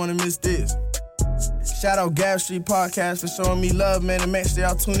promise you don't want to miss this. Shout out Gab Street Podcast for showing me love, man, and make sure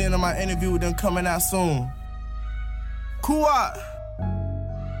y'all tune in on my interview with them coming out soon. Kuwop!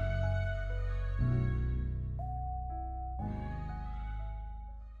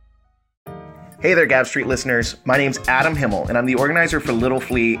 Hey there, Gab Street listeners. My name's Adam Himmel, and I'm the organizer for Little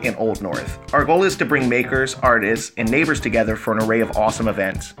Flea in Old North. Our goal is to bring makers, artists, and neighbors together for an array of awesome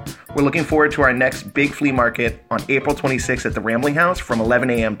events. We're looking forward to our next big flea market on April 26th at the Rambling House from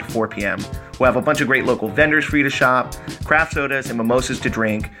 11 a.m. to 4 p.m. We'll have a bunch of great local vendors for you to shop, craft sodas, and mimosas to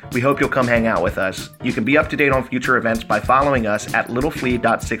drink. We hope you'll come hang out with us. You can be up to date on future events by following us at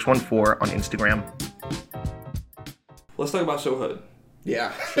littleflea.614 on Instagram. Let's talk about Sohud.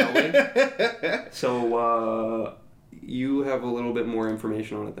 Yeah. Shall we? So, you have a little bit more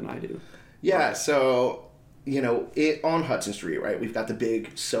information on it than I do. Yeah, so, it on Hudson Street, right, we've got the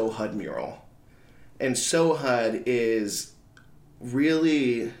big Sohud mural. And Sohud is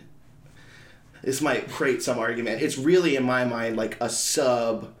really, this might create some argument, it's really, in my mind, like a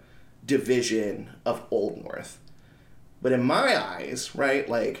subdivision of Old North. But in my eyes, right,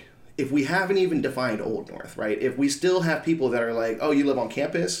 like, if we haven't even defined Old North, right? If we still have people that are like, oh, you live on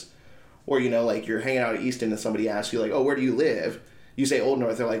campus? Or, like you're hanging out at Easton and somebody asks you like, oh, where do you live? You say Old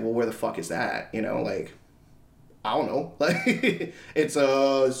North, they're like, well, where the fuck is that? Like, I don't know. Like, it's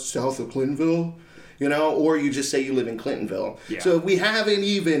south of Clintonville, or you just say you live in Clintonville. Yeah. So if we haven't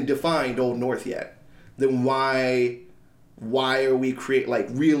even defined Old North yet, then why are we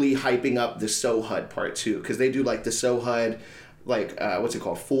really hyping up the Sohud part too? Because they do like the Sohud, like what's it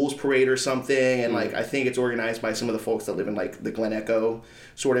called, Fool's Parade or something, and like I think it's organized by some of the folks that live in like the Glen Echo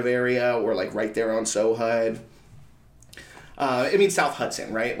sort of area, or like right there on Sohud. South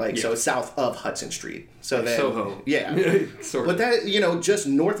Hudson, right? Like, yeah. So it's south of Hudson Street. So like then, Soho. Yeah. Sort of. But that, just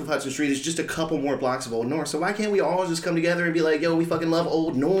north of Hudson Street is just a couple more blocks of Old North. So why can't we all just come together and be like, yo, we fucking love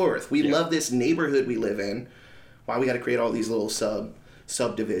Old North. We love this neighborhood we live in. Why we got to create all these little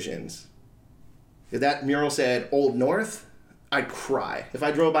subdivisions? If that mural said Old North, I'd cry. If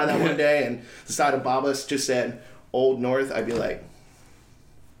I drove by that one day and the side of Babas just said Old North, I'd be like...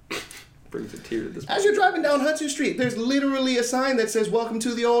 Brings a tear to this point. As you're driving down Hudson Street, there's literally a sign that says, welcome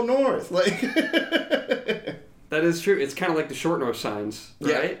to the Old North. Like... That is true. It's kind of like the Short North signs,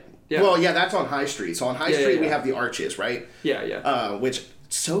 right? Yeah. Well, yeah, that's on High Street. So on High Street, we have the arches, right? Yeah. Which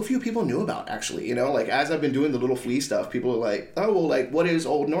so few people knew about, actually. Like, as I've been doing the Little Flea stuff, people are like, oh, well, like, what is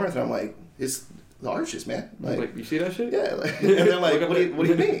Old North? And I'm like, it's... the arches, man. Like, you see that shit? Yeah. And they're like, what do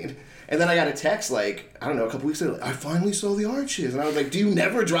you mean? And then I got a text, like, I don't know, a couple weeks later, like, I finally saw the arches. And I was like, do you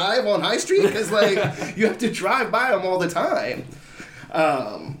never drive on High Street? Because, like, you have to drive by them all the time.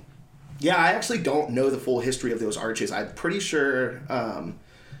 Yeah, I actually don't know the full history of those arches. I'm pretty sure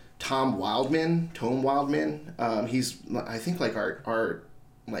Tom Wildman. He's, I think, like our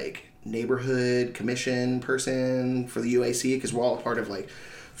like neighborhood commission person for the UAC, because we're all a part of like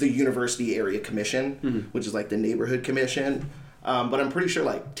the University Area Commission, which is like the neighborhood commission. But I'm pretty sure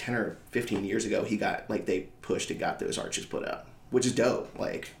like 10 or 15 years ago, he got, like, they pushed and got those arches put up, which is dope.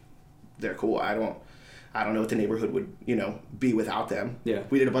 Like, they're cool. I don't know what the neighborhood would, be without them. Yeah.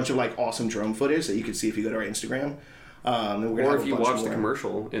 We did a bunch of, like, awesome drone footage that you can see if you go to our Instagram. And we're or if you watch the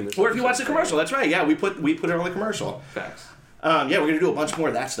commercial in the. Or if you watch the commercial, that's right. Yeah, we put it on the commercial. Facts. Yeah, we're gonna do a bunch more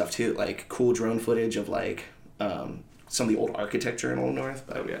of that stuff too, like cool drone footage of like some of the old architecture in Old North.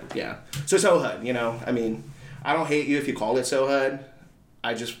 But, yeah. So SoHUD, I mean, I don't hate you if you call it SoHUD.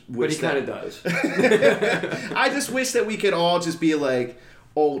 I just wish but he kind of does. I just wish that we could all just be like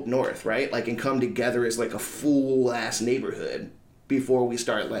Old North, right? Like, and come together as like a full ass neighborhood before we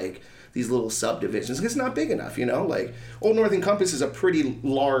start like these little subdivisions. It's not big enough, Like, Old North encompasses a pretty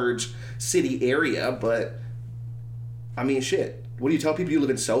large city area, but I mean, shit. What do you tell people you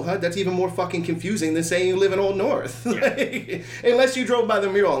live in SoHUD? That's even more fucking confusing than saying you live in Old North. Yeah. Like, unless you drove by the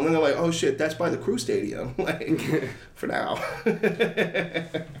mural and then they're like, oh shit, that's by the Crew Stadium. Like, for now.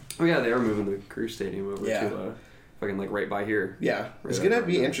 Oh yeah, they are moving the Crew Stadium over to fucking like right by here. Yeah, it's gonna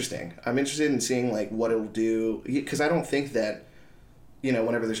be interesting. I'm interested in seeing like what it'll do, because I don't think that,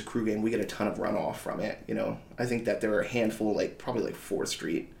 whenever there's a Crew game, we get a ton of runoff from it. I think that there are a handful, like probably like 4th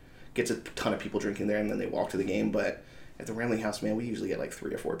Street gets a ton of people drinking there and then they walk to the game, but at the Rambling House, man, we usually get like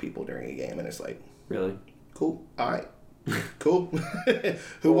 3 or 4 people during a game, and it's like, really cool, all right, cool.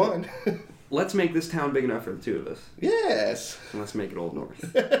 Who won? Let's make this town big enough for the two of us. Yes. And let's make it Old North.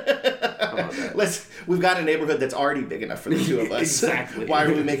 How about that? We've got a neighborhood that's already big enough for the two of us. Exactly. Why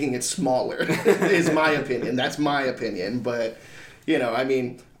are we making it smaller? Is my opinion. That's my opinion. But, I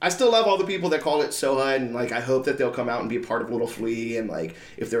mean, I still love all the people that call it SoHUD, and like I hope that they'll come out and be a part of Little Flea, and like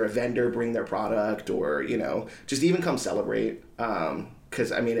if they're a vendor, bring their product, or just even come celebrate.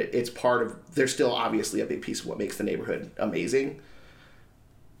 Because I mean, it's part of. They're still obviously a big piece of what makes the neighborhood amazing.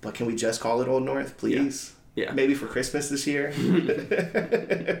 But can we just call it Old North, please? Yeah. Maybe for Christmas this year.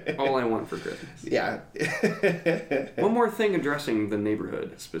 All I want for Christmas. Yeah. One more thing addressing the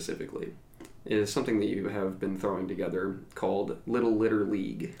neighborhood specifically is something that you have been throwing together called Little Litter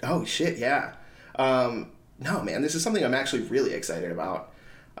League. Oh, shit, yeah. No, man, this is something I'm actually really excited about.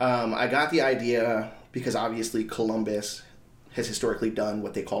 I got the idea because obviously Columbus has historically done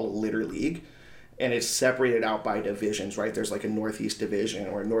what they call a Litter League, and it's separated out by divisions, right? There's like a Northeast Division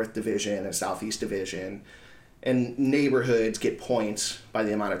or a North Division, a Southeast Division, and neighborhoods get points by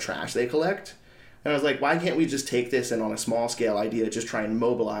the amount of trash they collect. And I was like, why can't we just take this and on a small scale idea, just try and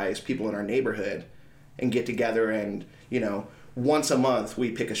mobilize people in our neighborhood and get together and, once a month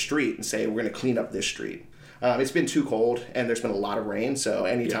we pick a street and say, we're going to clean up this street. It's been too cold and there's been a lot of rain, so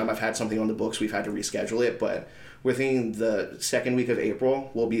anytime I've had something on the books, we've had to reschedule it. But we're thinking the second week of April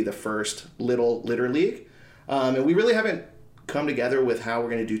will be the first Little Litter League. And we really haven't come together with how we're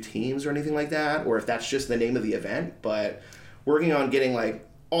going to do teams or anything like that, or if that's just the name of the event, but working on getting like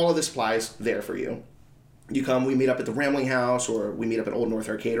all of the supplies there for you. You come, we meet up at the Rambling House, or we meet up at Old North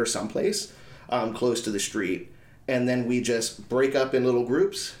Arcade or someplace close to the street. And then we just break up in little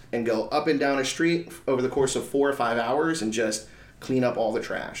groups and go up and down a street over the course of 4 or 5 hours and just clean up all the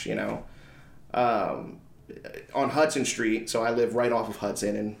trash, on Hudson Street, so I live right off of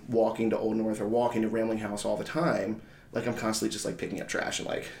Hudson, and walking to Old North or walking to Rambling House all the time, like I'm constantly just like picking up trash and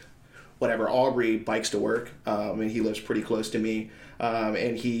like whatever. Aubrey bikes to work, and he lives pretty close to me,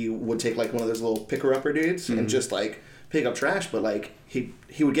 and he would take like one of those little picker-upper dudes and just like pick up trash, but like he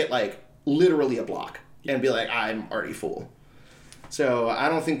would get like literally a block and be like, I'm already full. So I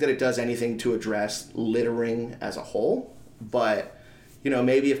don't think that it does anything to address littering as a whole, but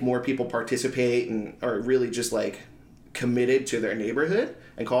maybe if more people participate and are really just like committed to their neighborhood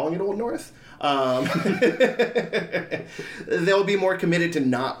and calling it Old North, they'll be more committed to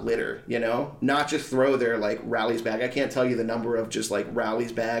not litter, not just throw their like Rally's bag. I can't tell you the number of just like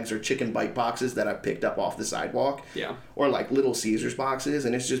Rally's bags or chicken bite boxes that I've picked up off the sidewalk. Yeah. Or like Little Caesars boxes,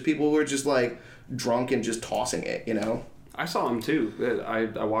 and it's just people who are just like drunk and just tossing it, I saw him too. I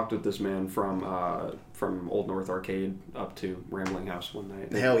walked with this man from Old North Arcade up to Rambling House one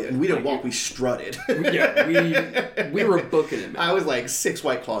night. Hell yeah. And we didn't walk, we strutted. Yeah, we were booking it, man. I was like 6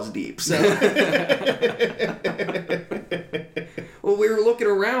 White Claws deep, so. Well, we were looking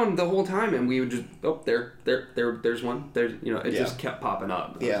around the whole time, and we would just, there's one. There's, it just kept popping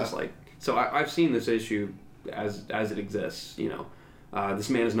up. Yeah. Just like, so I've seen this issue as it exists, This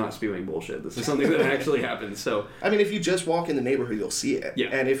man is not spewing bullshit. This is something that actually happens. So I mean, if you just walk in the neighborhood, you'll see it. Yeah.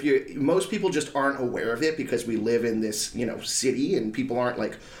 And most people just aren't aware of it because we live in this, city, and people aren't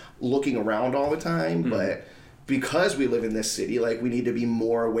like looking around all the time. But because we live in this city, like, we need to be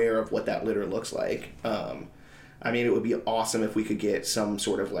more aware of what that litter looks like. I mean, it would be awesome if we could get some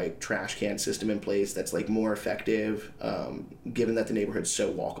sort of like trash can system in place that's like more effective, given that the neighborhood's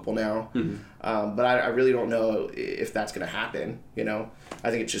so walkable now. But I really don't know if that's going to happen. I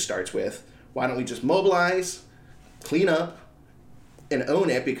think it just starts with, why don't we just mobilize, clean up, and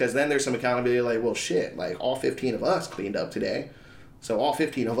own it? Because then there's some accountability. Like, well, shit, like all 15 of us cleaned up today, so all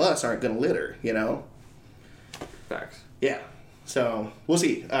 15 of us aren't going to litter. Facts. Yeah. So we'll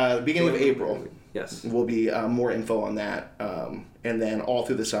see. Beginning of April. Yes. Will be more info on that. And then all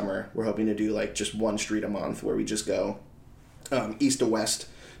through the summer, we're hoping to do like just one street a month where we just go east to west,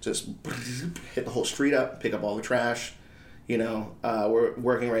 just hit the whole street up, pick up all the trash. We're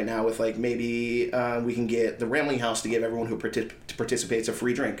working right now with like maybe we can get the Rambling House to give everyone who participates a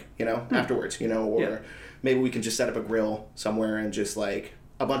free drink, afterwards, or maybe we can just set up a grill somewhere and just like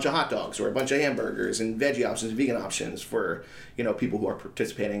a bunch of hot dogs or a bunch of hamburgers and veggie options, vegan options for, people who are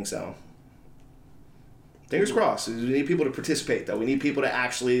participating. So fingers crossed. We need people to participate, though. We need people to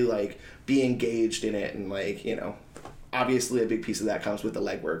actually, like, be engaged in it. And, like, obviously a big piece of that comes with the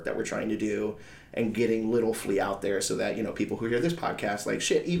legwork that we're trying to do and getting Little Flea out there so that, people who hear this podcast, like,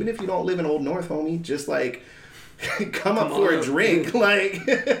 shit, even if you don't live in Old North, homie, just, like, come up for a drink. Like,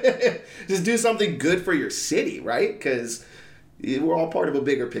 just do something good for your city, right? Because we're all part of a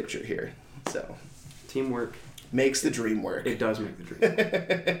bigger picture here. So teamwork makes the dream work. It does make the dream work.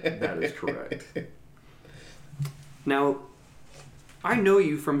 That is correct. Now, I know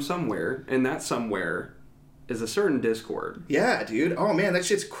you from somewhere, and that somewhere is a certain Discord. Yeah, dude. Oh, man, that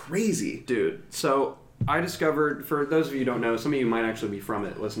shit's crazy. Dude, so I discovered, for those of you who don't know, some of you might actually be from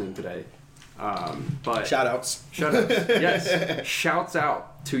it listening today. But Shout-outs. Yes. Shouts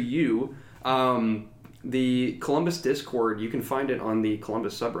out to you. The Columbus Discord, you can find it on the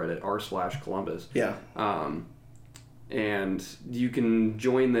Columbus subreddit, r/Columbus. Yeah. And you can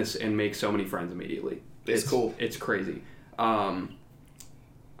join this and make so many friends immediately. It's cool. It's crazy. I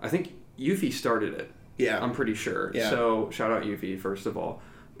think Yuffie started it. Yeah. I'm pretty sure. Yeah. So shout out Yuffie, first of all.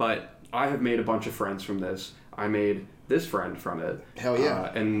 But I have made a bunch of friends from this. I made this friend from it. Hell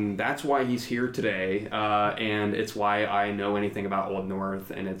yeah. And that's why he's here today. And it's why I know anything about Old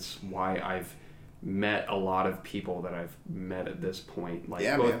North. And it's why I've met a lot of people that I've met at this point. Like,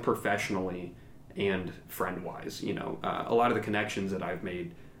 yeah, both man. Professionally and friend-wise. A lot of the connections that I've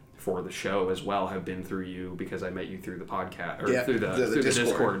made for the show as well have been through you, because I met you through the podcast, or through the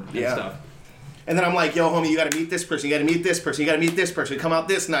Discord and stuff. And then I'm like, yo, homie, you got to meet this person. You got to meet this person. You got to meet this person. Come out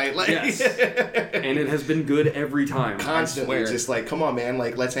this night. Like, yes. And it has been good every time. Constantly. Just like, come on, man.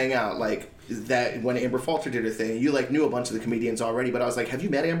 Like, let's hang out. Like, that when Amber Falter did her thing, you like knew a bunch of the comedians already, but I was like, have you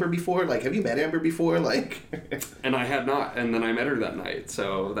met Amber before? Like, And I had not, and then I met her that night,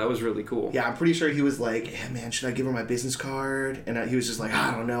 so that was really cool. Yeah, I'm pretty sure he was like, yeah, man, should I give her my business card? And he was just like,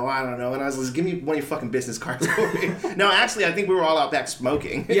 I don't know. And I was like, give me one of your fucking business cards, Corey. No, actually, I think we were all out back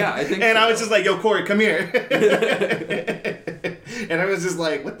smoking. Yeah, I think And so. I was just like, yo, Corey, come here. And I was just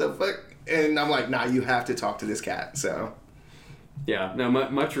like, what the fuck? And I'm like, nah, you have to talk to this cat, so... Yeah, no,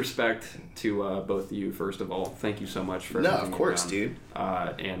 much respect to both of you, first of all. Thank you so much for No, of course, around. dude.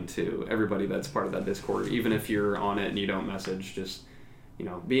 And to everybody that's part of that Discord, even if you're on it and you don't message, just,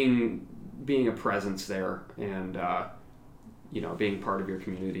 being a presence there and, being part of your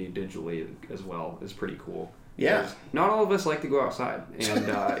community digitally as well is pretty cool. Yeah. Not all of us like to go outside, and,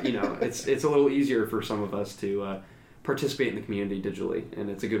 it's a little easier for some of us to participate in the community digitally, and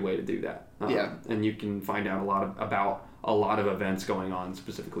it's a good way to do that. Yeah. And you can find out about a lot of events going on,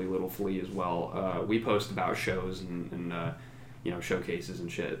 specifically Little Flea as well. We post about shows and showcases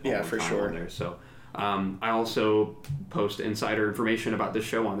and shit. Yeah, for sure. On there. So I also post insider information about this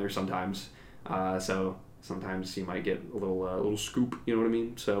show on there sometimes. So sometimes you might get a little scoop. You know what I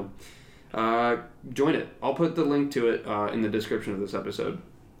mean? So join it. I'll put the link to it in the description of this episode.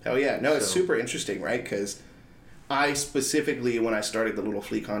 Hell yeah. No, it's super interesting, right? Because I specifically, when I started the Little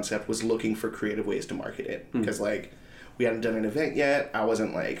Flea concept, was looking for creative ways to market it. Because, we hadn't done an event yet. I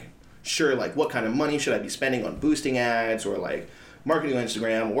wasn't, sure, what kind of money should I be spending on boosting ads or, marketing on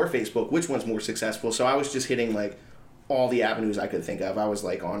Instagram or Facebook? Which one's more successful? So I was just hitting, all the avenues I could think of. I was,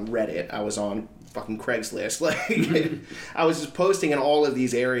 on Reddit. I was on fucking Craigslist. I was just posting in all of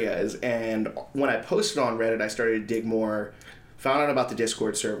these areas. And when I posted on Reddit, I started to dig more, found out about the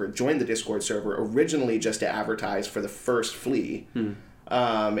Discord server, joined the Discord server, originally just to advertise for the first Flea.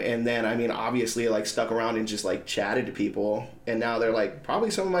 And then, I mean, obviously, like, stuck around and just, like, chatted to people. And now they're, like,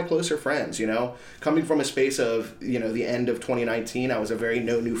 probably some of my closer friends, you know? Coming from a space of, you know, the end of 2019, I was a very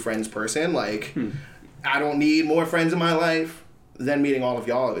no new friends person. Like, I don't need more friends in my life. Then meeting all of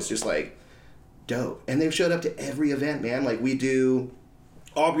y'all, it was just, like, dope. And they've showed up to every event, man. Like, we do...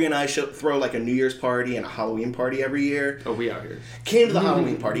 Aubrey and I throw like a New Year's party and a Halloween party every year. Oh, we out here. Came to the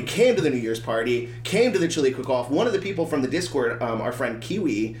Halloween party, came to the New Year's party, came to the chili cook-off. One of the people from the Discord, our friend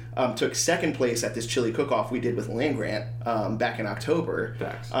Kiwi, took second place at this chili cook-off we did with Land Grant back in October.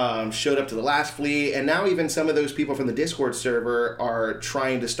 Facts. Showed up to the last flea, and now even some of those people from the Discord server are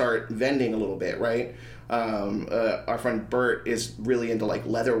trying to start vending a little bit, right? Our friend Bert is really into like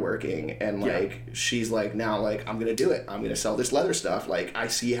leatherworking, and like she's like, now like I'm gonna do it. I'm gonna sell this leather stuff. Like I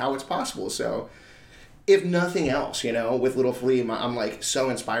see how it's possible. So if nothing else, you know, with Little Flea, I'm like so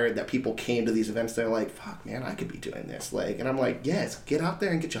inspired that people came to these events. They're like, fuck man, I could be doing this. Like, and I'm like, yes, get out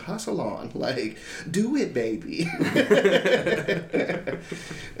there and get your hustle on. Like, do it, baby.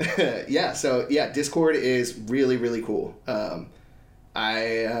 So Discord is really, really cool.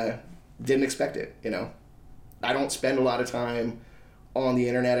 I didn't expect it, you know. I don't spend a lot of time on the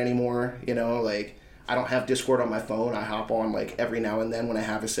internet anymore, you know, like I don't have Discord on my phone. I hop on like every now and then when I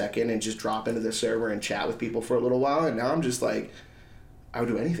have a second and just drop into the server and chat with people for a little while. And now I'm just like, I would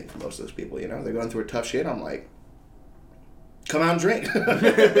do anything for most of those people, you know. They're going through a tough shit. I'm like, come out and drink.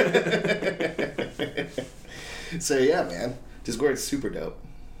 So yeah, man, Discord's super dope.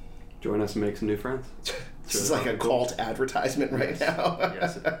 Join us and make some new friends. This is like a call to advertisement right now.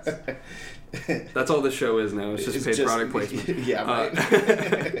 Yes, it is. That's all this show is now. It's just paid product placement. Yeah, right.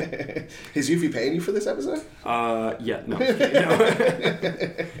 Is Yuffie paying you for this episode? Yeah, no. You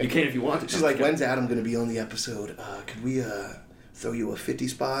can if you want to. She's like, when's Adam going to be on the episode? Could we throw you a 50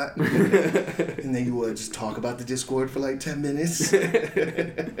 spot? And then you just talk about the Discord for like 10 minutes?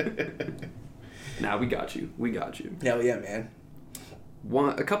 Nah, we got you. We got you. Hell yeah, man.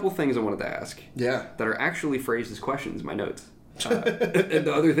 A couple of things I wanted to ask. Yeah. That are actually phrased as questions in my notes. And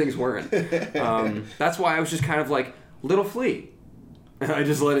the other things weren't. That's why I was just kind of like, Little Flea. I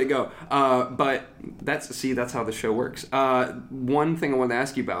just let it go. But that's how the show works. One thing I wanted to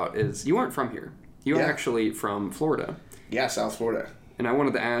ask you about is you aren't from here. You're actually from Florida. Yeah, South Florida. And I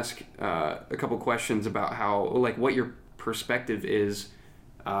wanted to ask a couple questions about how, like, what your perspective is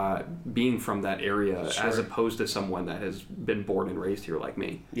being from that area as opposed to someone that has been born and raised here like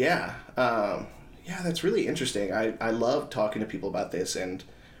me. Yeah. Yeah, that's really interesting. I love talking to people about this, and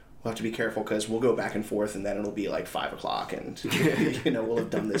we'll have to be careful because we'll go back and forth and then it'll be like 5 o'clock and, you know, we'll have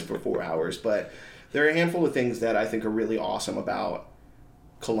done this for 4 hours. But there are a handful of things that I think are really awesome about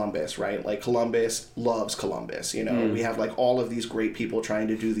Columbus, right? Like Columbus loves Columbus, you know. We have like all of these great people trying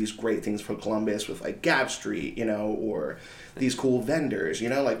to do these great things for Columbus with like Gap Street, you know, or these cool vendors, you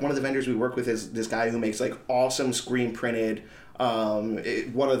know. Like one of the vendors we work with is this guy who makes like awesome screen printed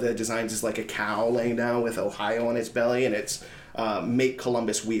one of the designs is like a cow laying down with Ohio on its belly, and it's Make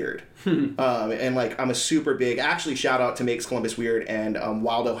Columbus Weird. And like I'm a super big, actually shout out to Makes Columbus Weird and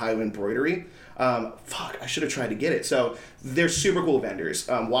Wild Ohio Embroidery. I should have tried to get it. So they're super cool vendors.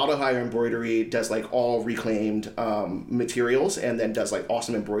 Wild Ohio Embroidery does like all reclaimed materials and then does like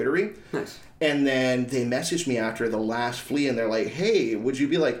awesome embroidery. Nice. And then they messaged me after the last flea and they're like, hey, would you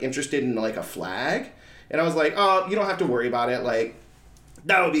be like interested in like a flag? And I was like, oh, you don't have to worry about it. Like,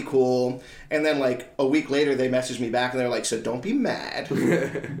 that would be cool. And then like a week later they messaged me back and they're like, so don't be mad.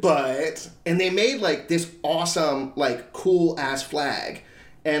 And they made like this awesome, like cool ass flag.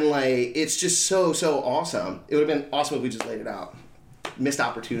 And like, it's just so awesome. It would have been awesome if we just laid it out. Missed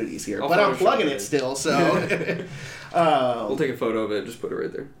opportunities here. But I'm plugging it still, so. We'll take a photo of it, just put it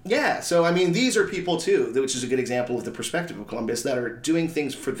right there. Yeah, so I mean, these are people too, which is a good example of the perspective of Columbus, that are doing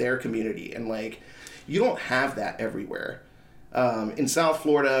things for their community. And like, you don't have that everywhere. In South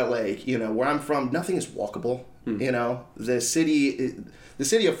Florida, like, you know, where I'm from, nothing is walkable. You know, the city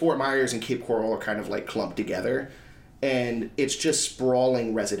of Fort Myers and Cape Coral are kind of like clumped together. And it's just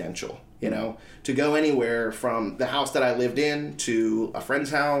sprawling residential, you know, to go anywhere from the house that I lived in to a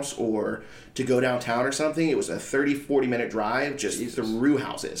friend's house or to go downtown or something. It was a 30-40 minute drive just through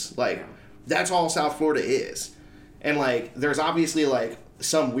houses. Like, that's all South Florida is. And like, there's obviously like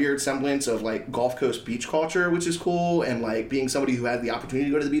some weird semblance of like Gulf Coast beach culture, which is cool. And like being somebody who had the opportunity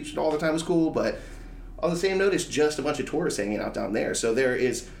to go to the beach all the time was cool. But on the same note, it's just a bunch of tourists hanging out down there. So there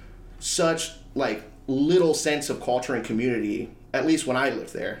is such like little sense of culture and community, at least when I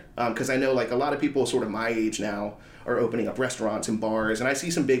lived there, because I know like a lot of people sort of my age now are opening up restaurants and bars, and I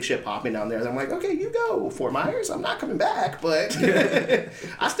see some big shit popping down there that I'm like, okay, you go Fort Myers, I'm not coming back, but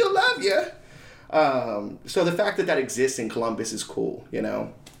I still love you. So the fact that that exists in Columbus is cool, you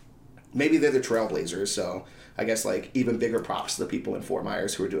know. Maybe they're the trailblazers, so I guess like even bigger props to the people in Fort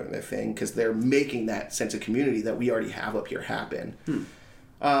Myers who are doing their thing, because they're making that sense of community that we already have up here happen.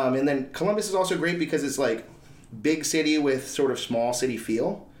 And then Columbus is also great because it's like big city with sort of small city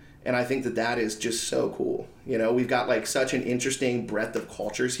feel. And I think that that is just so cool. You know, we've got like such an interesting breadth of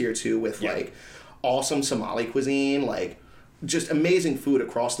cultures here too, with like awesome Somali cuisine, like just amazing food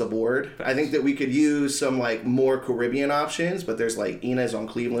across the board. I think that we could use some like more Caribbean options, but there's like Ina's on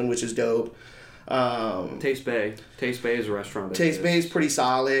Cleveland, which is dope. Taste Bay is a restaurant. Taste Bay is pretty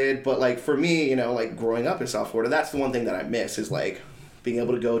solid, but like for me, you know, like growing up in South Florida, that's the one thing that I miss is like being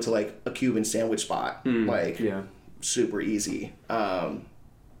able to go to like a Cuban sandwich spot, super easy.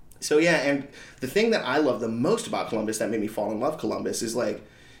 So yeah, and the thing that I love the most about Columbus that made me fall in love with Columbus is like,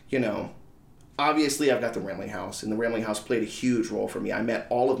 you know, obviously I've got the Rambling House, and the Rambling House played a huge role for me. I met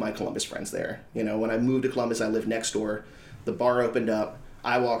all of my Columbus friends there. You know, when I moved to Columbus, I lived next door. The bar opened up.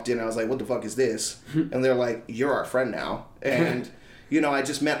 I walked in, I was like, what the fuck is this? And they're like, you're our friend now. And, you know, I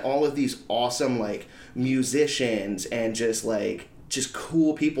just met all of these awesome, like, musicians and just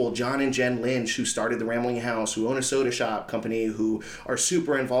cool people. John and Jen Lynch, who started the Rambling House, who own a soda shop company, who are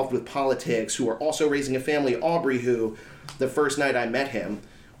super involved with politics, who are also raising a family. Aubrey, who, the first night I met him,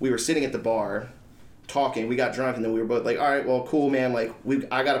 we were sitting at the bar talking, we got drunk, and then we were both like, all right, well, cool, man, like,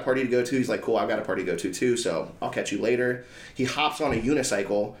 I got a party to go to. He's like, cool, I've got a party to go to too, so I'll catch you later. He hops on a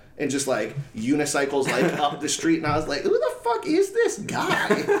unicycle and just like unicycles like up the street, and I was like, who the fuck is this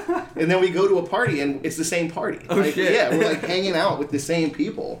guy? And then we go to a party and it's the same party. Like, shit. Yeah, we're like hanging out with the same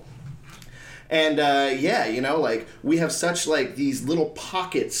people. And yeah, you know, like we have such like these little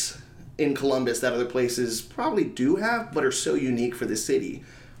pockets in Columbus that other places probably do have, but are so unique for the city.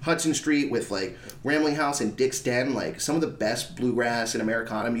 Hudson Street with like Rambling House and Dick's Den, like some of the best bluegrass and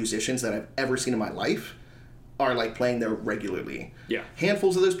Americana musicians that I've ever seen in my life are like playing there regularly. Yeah.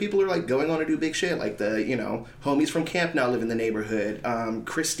 Handfuls of those people are like going on to do big shit. Like the, you know, homies from camp now live in the neighborhood.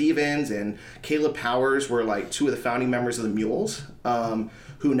 Chris Stevens and Caleb Powers were like two of the founding members of the Mules,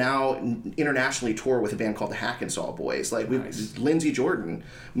 who now internationally tour with a band called the Hackensaw Boys. Like nice. Lindsay Jordan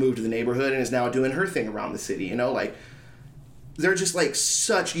moved to the neighborhood and is now doing her thing around the city, you know, like they're just like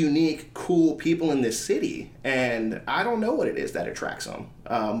such unique, cool people in this city, and I don't know what it is that attracts them,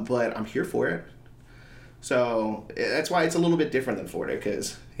 but I'm here for it. So that's why it's a little bit different than Florida,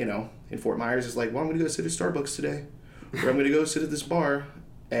 because, you know, in Fort Myers it's like, well, I'm going to go sit at Starbucks today, or I'm going to go sit at this bar,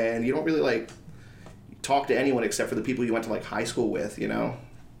 and you don't really like talk to anyone except for the people you went to like high school with, you know.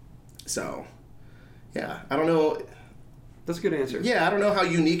 So yeah, I don't know. That's a good answer. Yeah, I don't know how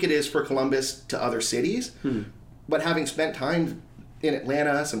unique it is for Columbus to other cities. But having spent time in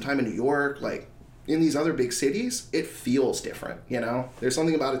Atlanta, some time in New York, like in these other big cities, it feels different, you know? There's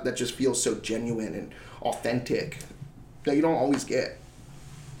something about it that just feels so genuine and authentic that you don't always get.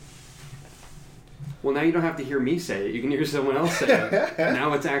 Well, now you don't have to hear me say it. You can hear someone else say it.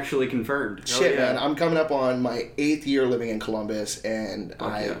 Now it's actually confirmed. Shit, man. I'm coming up on my 8th year living in Columbus, and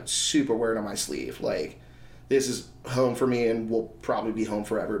I'm super wear it on my sleeve. Like, this is home for me and will probably be home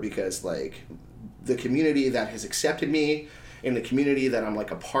forever because, like, the community that has accepted me and the community that I'm like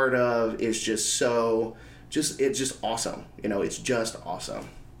a part of is just so, it's just awesome. You know, it's just awesome.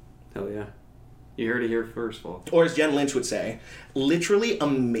 Hell yeah. You heard it here first, Paul. Or as Jen Lynch would say, literally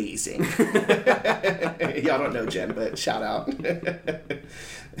amazing. Y'all don't know Jen, but shout out.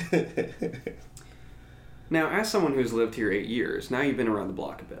 Now, as someone who's lived here 8 years, now you've been around the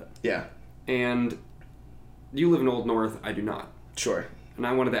block a bit. Yeah. And you live in Old North, I do not. Sure. And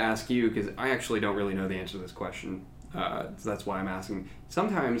I wanted to ask you, because I actually don't really know the answer to this question. So that's why I'm asking.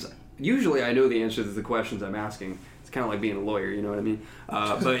 Usually I know the answer to the questions I'm asking. It's kind of like being a lawyer, you know what I mean?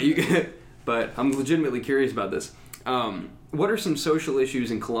 But I'm legitimately curious about this. What are some social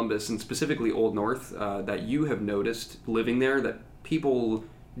issues in Columbus, and specifically Old North, that you have noticed living there that people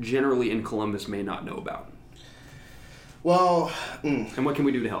generally in Columbus may not know about? Well... And what can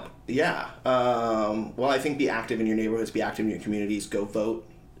we do to help? Yeah. Well, I think be active in your neighborhoods, be active in your communities, go vote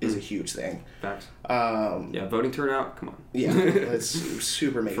is a huge thing. Facts. Yeah, voting turnout, come on. Yeah, let's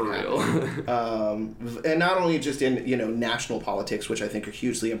super make it happen. And not only just in, you know, national politics, which I think are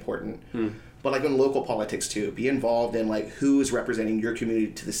hugely important, but like in local politics too. Be involved in like who is representing your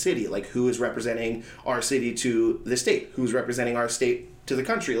community to the city, like who is representing our city to the state, who's representing our state to the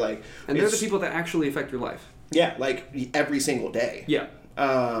country. Like, and they're the people that actually affect your life. Yeah, like every single day. Yeah.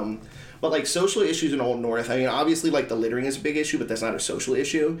 But like social issues in Old North, I mean, obviously like the littering is a big issue, but that's not a social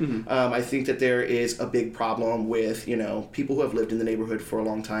issue. I think that there is a big problem with, you know, people who have lived in the neighborhood for a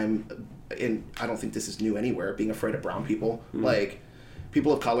long time, and I don't think this is new anywhere, being afraid of brown people. Like,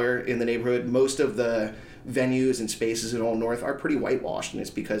 people of color in the neighborhood. Most of the venues and spaces in Old North are pretty whitewashed, and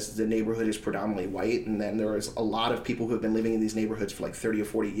it's because the neighborhood is predominantly white. And then there is a lot of people who have been living in these neighborhoods for like 30 or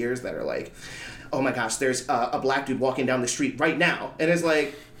 40 years that are like, oh my gosh, there's a black dude walking down the street right now. And it's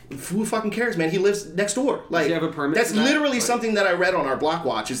like, who fucking cares, man? He lives next door. Like, does he have a permit? That's literally something that I read on our block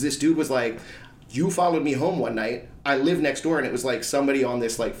watch, is this dude was like, you followed me home one night. I live next door, and it was like somebody on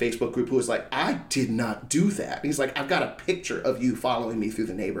this like Facebook group who was like, I did not do that. And he's like, I've got a picture of you following me through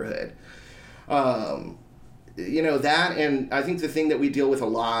the neighborhood. You know, that, and I think the thing that we deal with a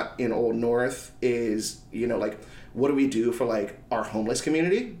lot in Old North is, you know, like, what do we do for like our homeless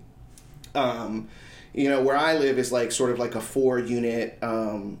community? You know, where I live is like sort of like a 4-unit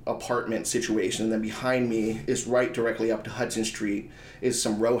apartment situation, and then behind me is right directly up to Hudson Street is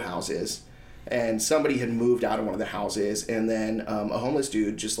some row houses, and somebody had moved out of one of the houses, and then a homeless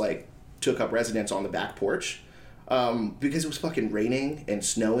dude just like took up residence on the back porch because it was fucking raining and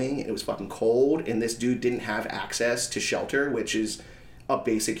snowing, and it was fucking cold, and this dude didn't have access to shelter, which is a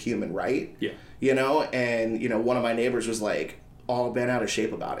basic human right. Yeah. You know, and you know, one of my neighbors was like all bent out of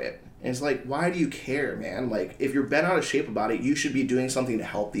shape about it. And it's like, why do you care, man? Like, if you're bent out of shape about it, you should be doing something to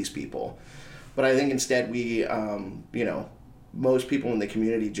help these people. But I think instead we, you know, most people in the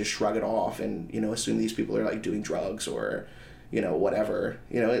community just shrug it off and, you know, assume these people are, like, doing drugs or, you know, whatever.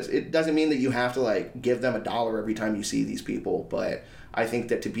 You know, it doesn't mean that you have to, like, give them $1 every time you see these people. But I think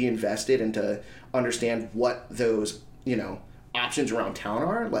that to be invested and to understand what those, you know, options around town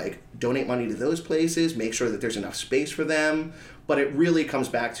are, like, donate money to those places, make sure that there's enough space for them. But it really comes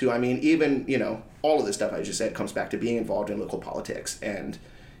back to, I mean, even, you know, all of this stuff I just said comes back to being involved in local politics and,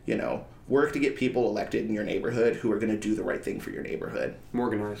 you know, work to get people elected in your neighborhood who are going to do the right thing for your neighborhood.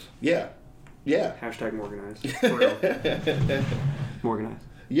 Morganize. Yeah. Yeah. Hashtag Morganize. For real. Morganize.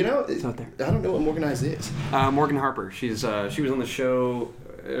 You know, It's out there. I don't know what Morganize is. Morgan Harper. She was on the show,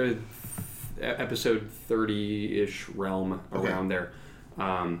 episode 30-ish realm, around there.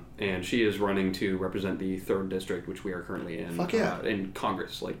 And she is running to represent the 3rd district, which we are currently in. Fuck yeah. In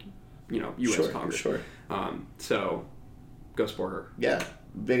Congress, like, you know, U.S. Sure, Congress. sure. So, go support her. Yeah.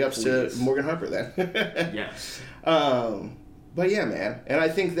 Big ups to Morgan Harper then. Yes. But yeah, man. And I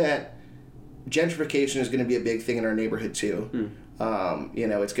think that gentrification is going to be a big thing in our neighborhood too. You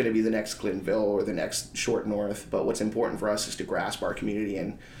know, it's going to be the next Clintonville or the next Short North. But what's important for us is to grasp our community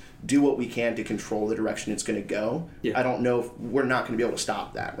and do what we can to control the direction it's going to go. Yeah. I don't know if we're not going to be able to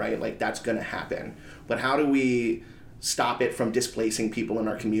stop that, right? Like, that's going to happen. But how do we stop it from displacing people in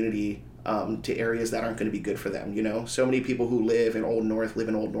our community to areas that aren't going to be good for them, you know? So many people who live in Old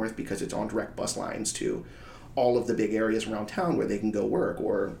North because it's on direct bus lines to all of the big areas around town where they can go work,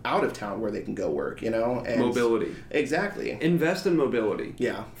 or out of town where they can go work, you know? And mobility. Exactly. Invest in mobility.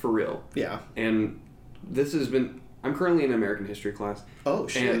 Yeah. For real. Yeah. And this has been... I'm currently in American history class. Oh,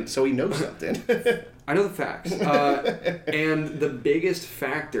 shit. And so he knows something. I know the facts. And the biggest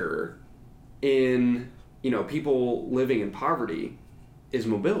factor in, you know, people living in poverty is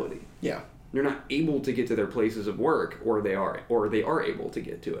mobility. Yeah. They're not able to get to their places of work, or they are able to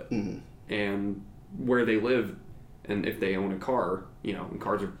get to it. Mm-hmm. And where they live, and if they own a car, you know, and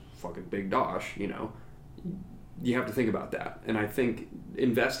cars are fucking big dosh, you know, you have to think about that. And I think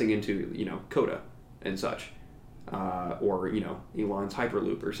investing into, you know, Coda and such, or, you know, Elon's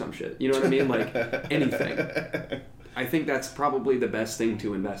Hyperloop or some shit. You know what I mean? Like, anything. I think that's probably the best thing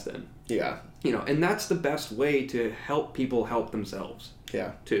to invest in. Yeah. You know, and that's the best way to help people help themselves.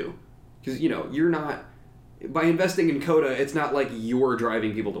 Yeah. Too. Because, you know, you're not... By investing in Coda, it's not like you're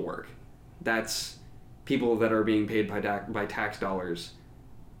driving people to work. That's people that are being paid by tax dollars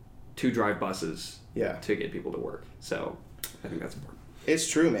to drive buses to get people to work. So, I think that's important. It's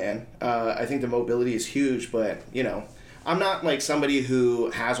true, man. I think the mobility is huge, but, you know, I'm not, like, somebody who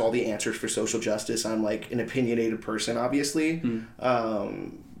has all the answers for social justice. I'm, like, an opinionated person, obviously.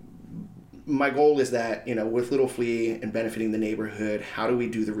 My goal is that, you know, with Little Flea and benefiting the neighborhood, how do we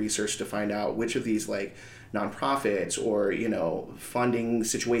do the research to find out which of these, like, nonprofits or, you know, funding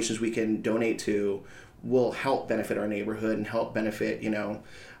situations we can donate to will help benefit our neighborhood and help benefit, you know,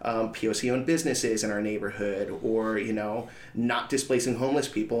 POC-owned businesses in our neighborhood, or, you know, not displacing homeless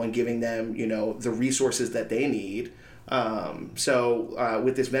people and giving them, you know, the resources that they need. So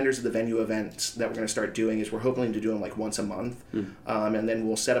with this Vendors of the Venue events that we're going to start doing is we're hoping to do them like once a month. And then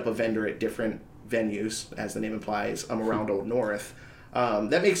we'll set up a vendor at different venues, as the name implies, around Old North.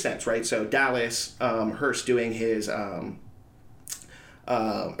 That makes sense, right? So Dallas, Hurst doing his...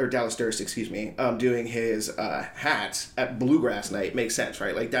 or Dallas Durst, doing his hats at Bluegrass Night makes sense,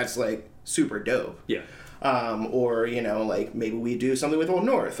 right? Like, that's, like, super dope. Yeah. Or, you know, like maybe we do something with Old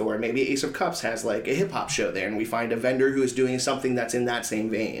North, or maybe Ace of Cups has like a hip hop show there and we find a vendor who is doing something that's in that same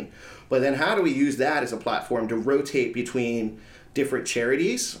vein. But then how do we use that as a platform to rotate between different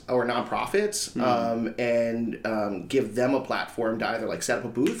charities or nonprofits and give them a platform to either like set up a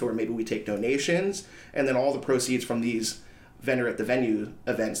booth, or maybe we take donations, and then all the proceeds from these vendor at the venue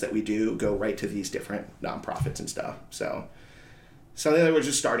events that we do go right to these different nonprofits and stuff. So something that we're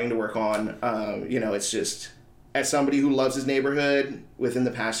just starting to work on. You know, it's just, as somebody who loves his neighborhood, within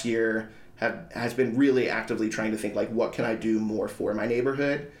the past year has been really actively trying to think like, what can I do more for my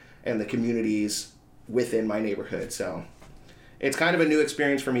neighborhood and the communities within my neighborhood. So it's kind of a new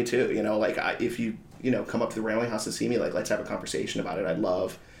experience for me too. You know, like if you know, come up to the Railing House to see me, like, let's have a conversation about it. I'd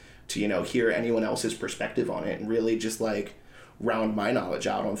love to, you know, hear anyone else's perspective on it and really just like round my knowledge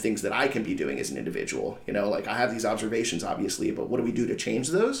out on things that I can be doing as an individual. You know, like I have these observations obviously, but what do we do to change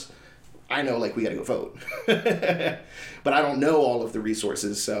those? I know, like, we gotta go vote. But I don't know all of the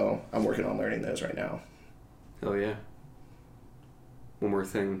resources, so I'm working on learning those right now. Oh yeah. One more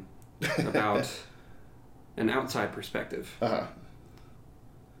thing about an outside perspective.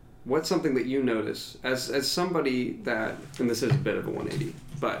 What's something that you notice as somebody that, and this is a bit of a 180,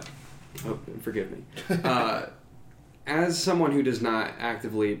 but forgive me, as someone who does not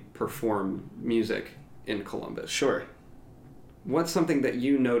actively perform music in Columbus. Sure. What's something that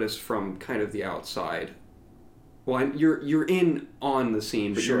you notice from kind of the outside? Well, you're in on the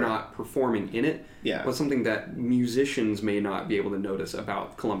scene, but Sure. you're not performing in it. Yeah. What's something that musicians may not be able to notice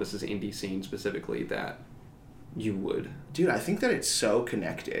about Columbus's indie scene specifically that you would? Dude, I think that it's so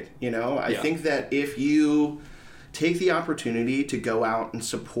connected, you know? I Yeah. think that if you take the opportunity to go out and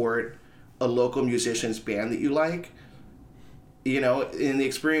support a local musician's band that you like, you know, in the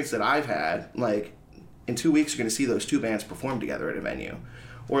experience that I've had, like, in 2 weeks you're going to see those two bands perform together at a venue.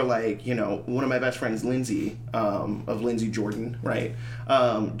 Or like, you know, one of my best friends, Lindsay, of Lindsay Jordan, right,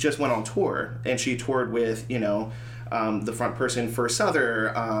 just went on tour, and she toured with, you know, the front person for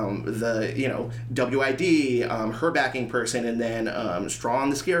Souther, the, you know, WID, her backing person, and then Straw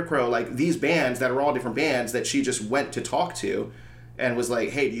and the Scarecrow, like these bands that are all different bands that she just went to talk to and was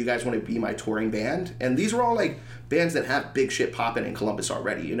like, hey, do you guys want to be my touring band? And these are all like bands that have big shit popping in Columbus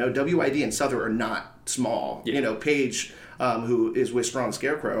already. You know, WID and Souther are not small. Yeah. You know, Paige, who is with Straw and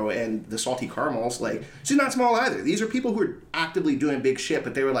Scarecrow, and the Salty Caramels, like, she's not small either. These are people who are actively doing big shit,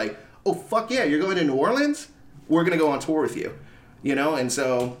 but they were like, oh, fuck yeah, you're going to New Orleans? We're going to go on tour with you. You know, and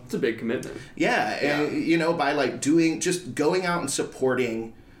so... It's a big commitment. Yeah, and, you know, by, like, just going out and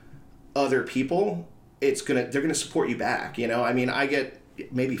supporting other people, they're gonna support you back, you know? I mean, I get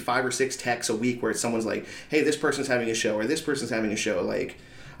maybe 5 or 6 texts a week where someone's like, hey, this person's having a show, or this person's having a show, like...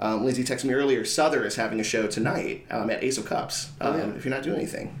 Lindsay texted me earlier, Souther is having a show tonight at Ace of Cups. If you're not doing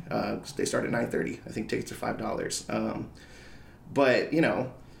anything. They start at 9:30. I think tickets are $5. But, you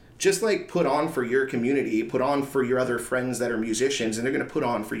know, just like put on for your community, put on for your other friends that are musicians, and they're going to put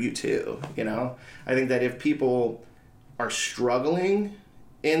on for you too, you know? I think that if people are struggling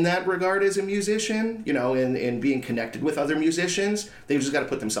in that regard as a musician, you know, in being connected with other musicians, they've just got to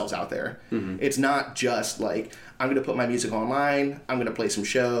put themselves out there. Mm-hmm. It's not just like, I'm going to put my music online, I'm going to play some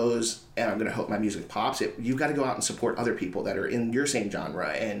shows, and I'm going to hope my music pops. You've got to go out and support other people that are in your same genre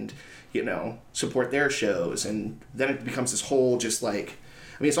and, you know, support their shows. And then it becomes this whole just like,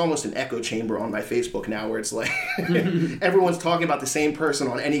 I mean, it's almost an echo chamber on my Facebook now where it's like, everyone's talking about the same person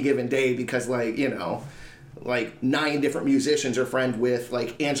on any given day because, like, you know, like 9 different musicians are friends with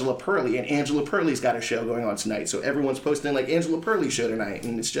like Angela Perley, and Angela Perley's got a show going on tonight, so everyone's posting like Angela Perley's show tonight,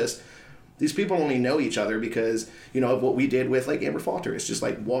 and it's just these people only know each other because, you know, of what we did with like Amber Falter. It's just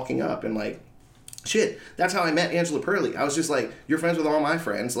like walking up and like, shit, that's how I met Angela Perley. I was just like, you're friends with all my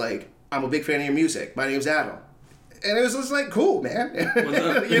friends, like, I'm a big fan of your music, my name's Adam. And it was just like, cool, man.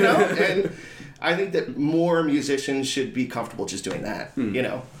 You know? And I think that more musicians should be comfortable just doing that, you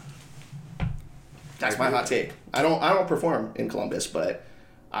know? That's my hot take. I don't perform in Columbus, but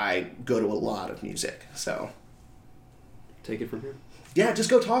I go to a lot of music, so. Take it from here. Yeah, just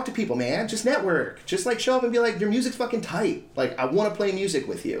go talk to people, man. Just network. Just like show up and be like, your music's fucking tight. Like, I want to play music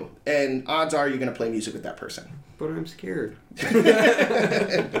with you. And odds are you're going to play music with that person. But I'm scared.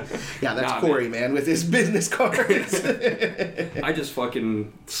 Yeah, that's Corey, man, with his business cards. I just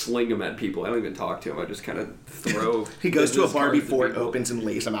fucking sling them at people. I don't even talk to him. I just kind of throw. He goes to a bar before it opens and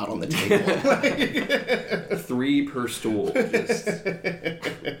lays them out on the table. 3 per stool.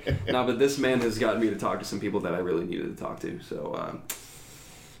 No, but this man has gotten me to talk to some people that I really needed to talk to. So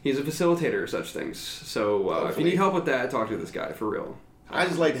he's a facilitator of such things. So if you need help with that, talk to this guy, for real. I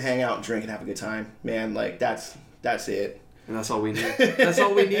just like to hang out and drink and have a good time, man. Like, that's it. And that's all we need. That's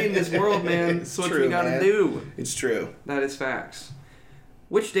all we need in this world, man. That's what we gotta do. It's true. That is facts.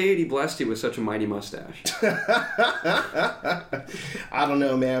 Which deity blessed you with such a mighty mustache? I don't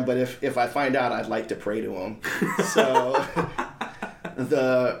know, man, but if I find out, I'd like to pray to him. So,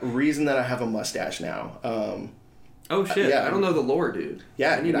 the reason that I have a mustache now... oh, shit. Yeah, I don't know the lore, dude.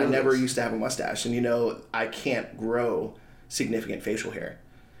 Yeah, I never used to have a mustache. And, I can't grow significant facial hair.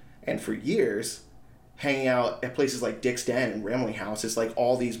 And for years, hanging out at places like Dick's Den and Rambling House, it's like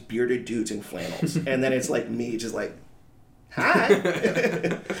all these bearded dudes in flannels. And then it's like me just like... Hi.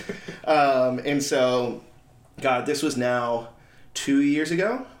 And so, God, this was now 2 years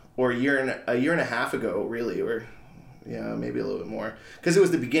ago, or a year and a half ago, really, or maybe a little bit more, because it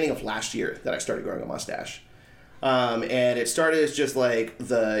was the beginning of last year that I started growing a mustache. And it started as just like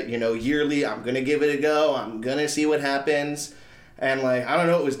the yearly, I'm gonna give it a go, I'm gonna see what happens, and like I don't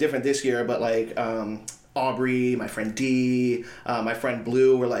know, it was different this year, but like Aubrey, my friend D, my friend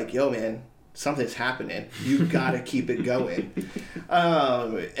Blue were like, yo, man, something's happening. You gotta keep it going.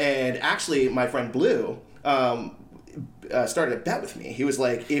 And actually, my friend Blue started a bet with me. He was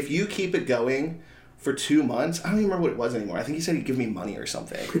like, if you keep it going for 2 months, I don't even remember what it was anymore. I think he said he'd give me money or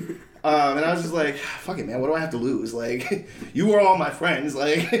something. And I was just like, fuck it, man. What do I have to lose? Like, you were all my friends.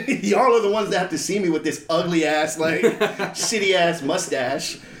 Like, y'all are the ones that have to see me with this ugly ass, like, shitty ass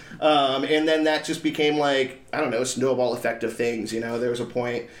mustache. And then that just became like, I don't know, snowball effect of things. There was a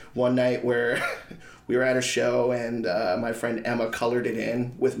point one night where we were at a show and my friend Emma colored it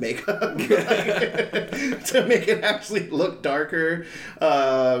in with makeup to make it actually look darker.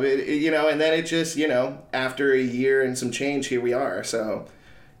 And then it just, after a year and some change, here we are. So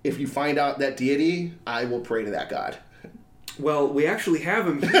if you find out that deity, I will pray to that God. Well, we actually have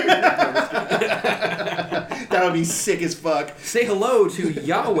him here. That would be sick as fuck. Say hello to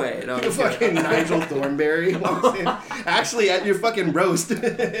Yahweh. No, fucking Nigel Thornberry walks in. Actually, at your fucking roast,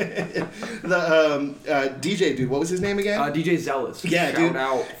 the DJ dude, what was his name again? DJ Zealous. Yeah, Shout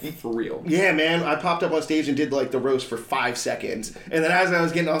out for real. Yeah, man. I popped up on stage and did like the roast for 5 seconds, and then as I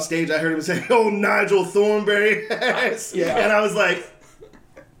was getting off stage, I heard him say, "Oh, Nigel Thornberry." Yeah, and I was like.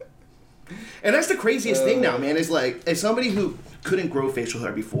 And that's the craziest thing now, man, is like, as somebody who couldn't grow facial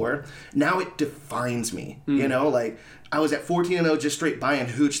hair before, now it defines me, Like, I was at 14-0 just straight buying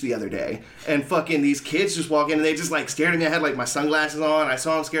hooch the other day, and fucking these kids just walk in, and they just, like, stared at me. I had, like, my sunglasses on. I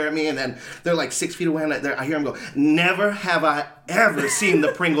saw them stare at me, and then they're, like, 6 feet away, and I hear them go, "Never have I ever seen the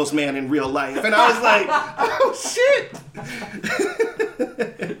Pringles man in real life." And I was like, oh, shit.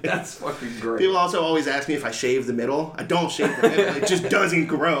 That's fucking great. People also always ask me if I shave the middle. I don't shave the middle. It just doesn't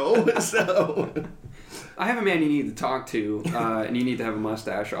grow. So I have a man you need to talk to, and you need to have a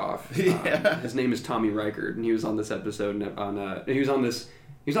mustache off. His name is Tommy Reichert, and he was on this episode. He was on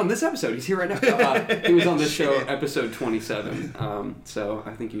this episode. He's here right now. He was on this show, episode 27. So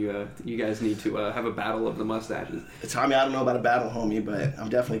I think you guys need to have a battle of the mustaches. Tommy, I don't know about a battle, homie, but I'm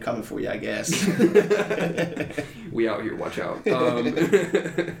definitely coming for you, I guess. We out here. Watch out.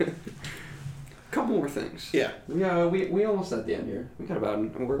 Couple more things. Yeah. Yeah, we almost at the end here.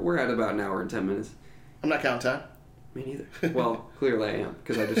 We're at about an hour and 10 minutes. I'm not counting time. Me neither. Well, clearly I am,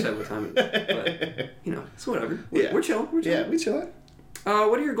 because I just said what time it is. But, it's whatever. We're chilling. Yeah, we chilling.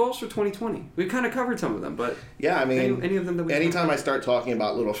 What are your goals for 2020? We've kind of covered some of them, but yeah, I mean, any of them that we anytime I start talking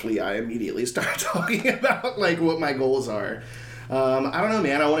about Little Flea, I immediately start talking about like what my goals are. I don't know,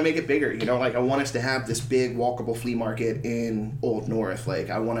 man. I want to make it bigger. I want us to have this big walkable flea market in Old North. Like,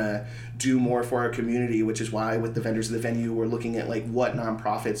 I want to do more for our community, which is why with the vendors of the venue, we're looking at like what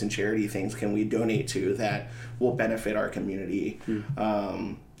nonprofits and charity things can we donate to that will benefit our community.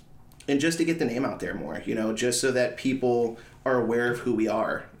 And just to get the name out there more, just so that people are aware of who we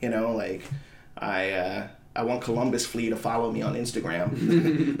are. Like I want Columbus Flea to follow me on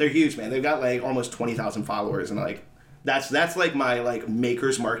Instagram. They're huge, man. They've got like almost 20,000 followers, and like that's like my like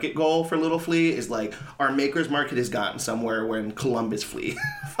Maker's Market goal for Little Flea is like our Maker's Market has gotten somewhere when Columbus Flea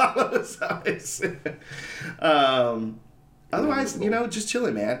follows us. Otherwise, just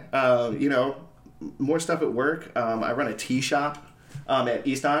chilling, man. More stuff at work. I run a tea shop. At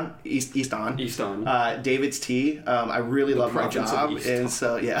Easton. David's Tea. I really love my job. And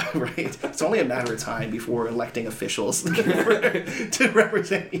so, yeah, right. It's only a matter of time before electing officials to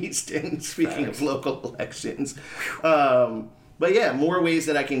represent Easton, speaking of local elections. But yeah, more ways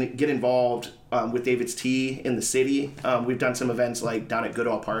that I can get involved with David's Tea in the city. We've done some events like down at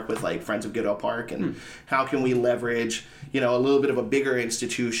Goodall Park with like Friends of Goodall Park. And how can we leverage, a little bit of a bigger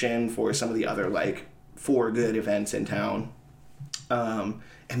institution for some of the other like for good events in town. And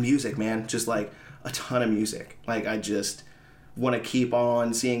music, man, just like a ton of music. Like want to keep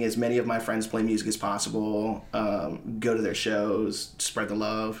on seeing as many of my friends play music as possible, go to their shows, spread the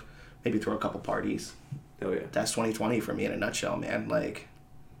love, maybe throw a couple parties. Oh, yeah. That's 2020 for me in a nutshell, man. Like,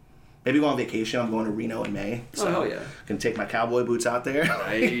 maybe go on vacation. I'm going to Reno in May. So hell yeah. Can take my cowboy boots out there.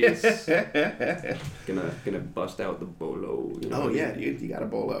 Nice. gonna bust out the bolo. You know Oh, yeah, dude. You got a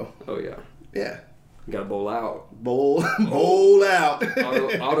bolo. Oh, yeah. Yeah. You gotta bowl out. Bowl out.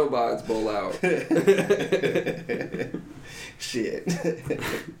 Autobots bowl out. Shit.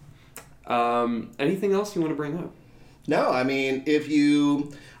 Anything else you want to bring up? No, I mean, if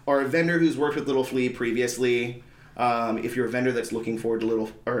you are a vendor who's worked with Little Flea previously, if you're a vendor that's looking forward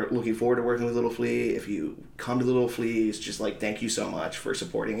to working with Little Flea, if you come to Little Flea, it's just like, thank you so much for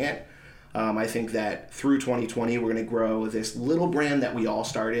supporting it. I think that through 2020, we're going to grow this little brand that we all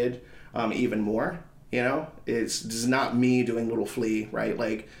started even more. You know, this is not me doing Little Flea, right?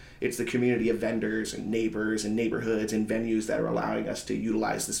 Like, it's the community of vendors and neighbors and neighborhoods and venues that are allowing us to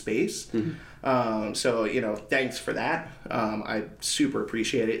utilize the space. Mm-hmm. So, you know, thanks for that. I super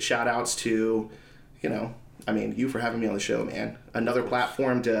appreciate it. Shout outs to, you know, I mean, you for having me on the show, man. Another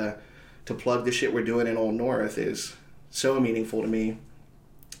platform to plug the shit we're doing in Old North is so meaningful to me.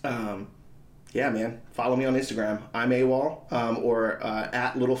 Yeah, man. Follow me on Instagram. I'm AWOL, or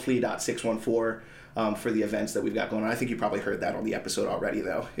at littleflea.614 for the events that we've got going on. I think you probably heard that on the episode already,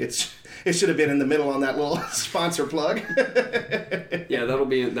 though. It should have been in the middle on that little sponsor plug. Yeah, that'll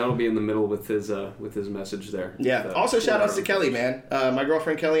be in the middle with his message there. Yeah. Also, shout outs to Kelly, man. My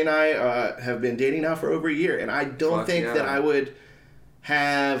girlfriend Kelly and I have been dating now for over a year, and I don't think that I would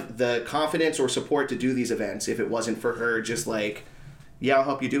have the confidence or support to do these events if it wasn't for her just like, yeah, I'll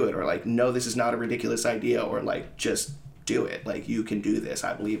help you do it, or like, no, this is not a ridiculous idea, or like, just do it. Like, you can do this.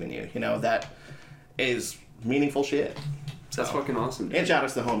 I believe in you. You know, that is meaningful shit. That's fucking awesome, dude. And shout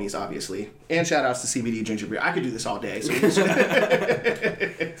outs to homies, obviously. And shout outs to CBD Ginger Beer. I could do this all day. So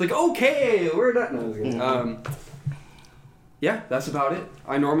it's like, okay, we're done. No, mm-hmm. Yeah, that's about it.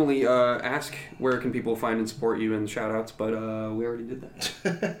 I normally ask where can people find and support you in shout outs, but we already did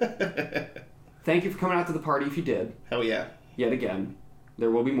that. Thank you for coming out to the party if you did. Hell yeah. Yet again. There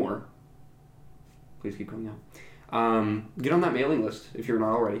will be more. Please keep coming out. Get on that mailing list if you're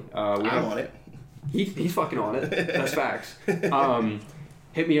not already. I'm on it. He's fucking on it. That's facts.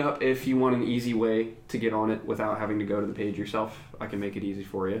 Hit me up if you want an easy way to get on it without having to go to the page yourself. I can make it easy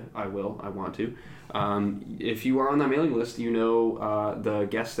for you. I will. I want to. If you are on that mailing list, you know the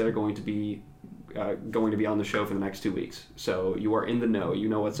guests that are going to be on the show for the next 2 weeks. So you are in the know. You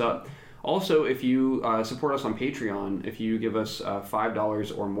know what's up. Also, if you support us on Patreon, if you give us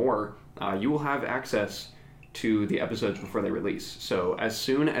 $5 or more, you will have access to the episodes before they release. So as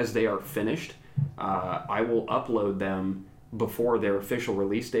soon as they are finished, I will upload them before their official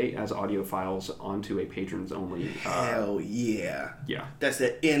release date as audio files onto a patrons only. Hell yeah. Yeah. That's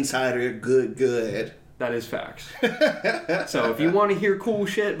the insider good. That is facts. So if you want to hear cool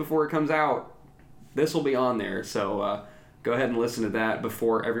shit before it comes out, this will be on there. So go ahead and listen to that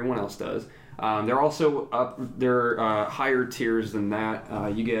before everyone else does. They're also up. They're higher tiers than that.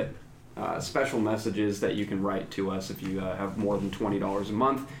 You get special messages that you can write to us if you have more than $20 a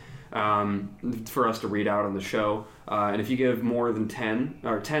month for us to read out on the show. And if you give more than 10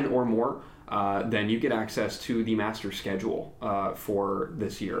 or more, then you get access to the master schedule for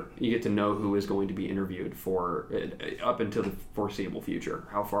this year. You get to know who is going to be interviewed for up until the foreseeable future,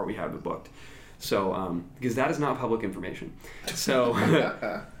 how far we have it booked. So, because that is not public information. So,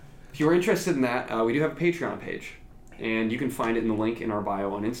 if you're interested in that, we do have a Patreon page. And you can find it in the link in our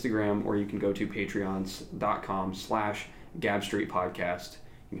bio on Instagram, or you can go to patreons.com/GabStreetPodcast.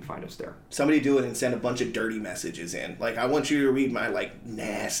 You can find us there. Somebody do it and send a bunch of dirty messages in. Like, I want you to read my, like,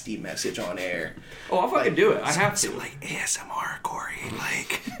 nasty message on air. Oh, I'll fucking do it. I have to. Some, like, ASMR, Corey.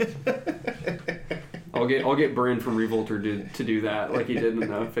 Like... I'll get Bryn from Revolter to do that like he did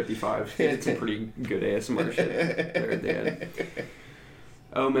in 55. He did some pretty good ASMR shit there at the end.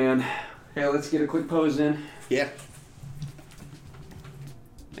 Oh, man. Hey, let's get a quick pose in. Yeah.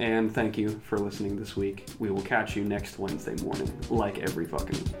 And thank you for listening this week. We will catch you next Wednesday morning, like every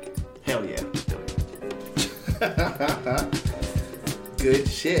fucking week. Hell yeah. Good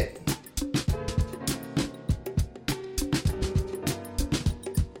shit.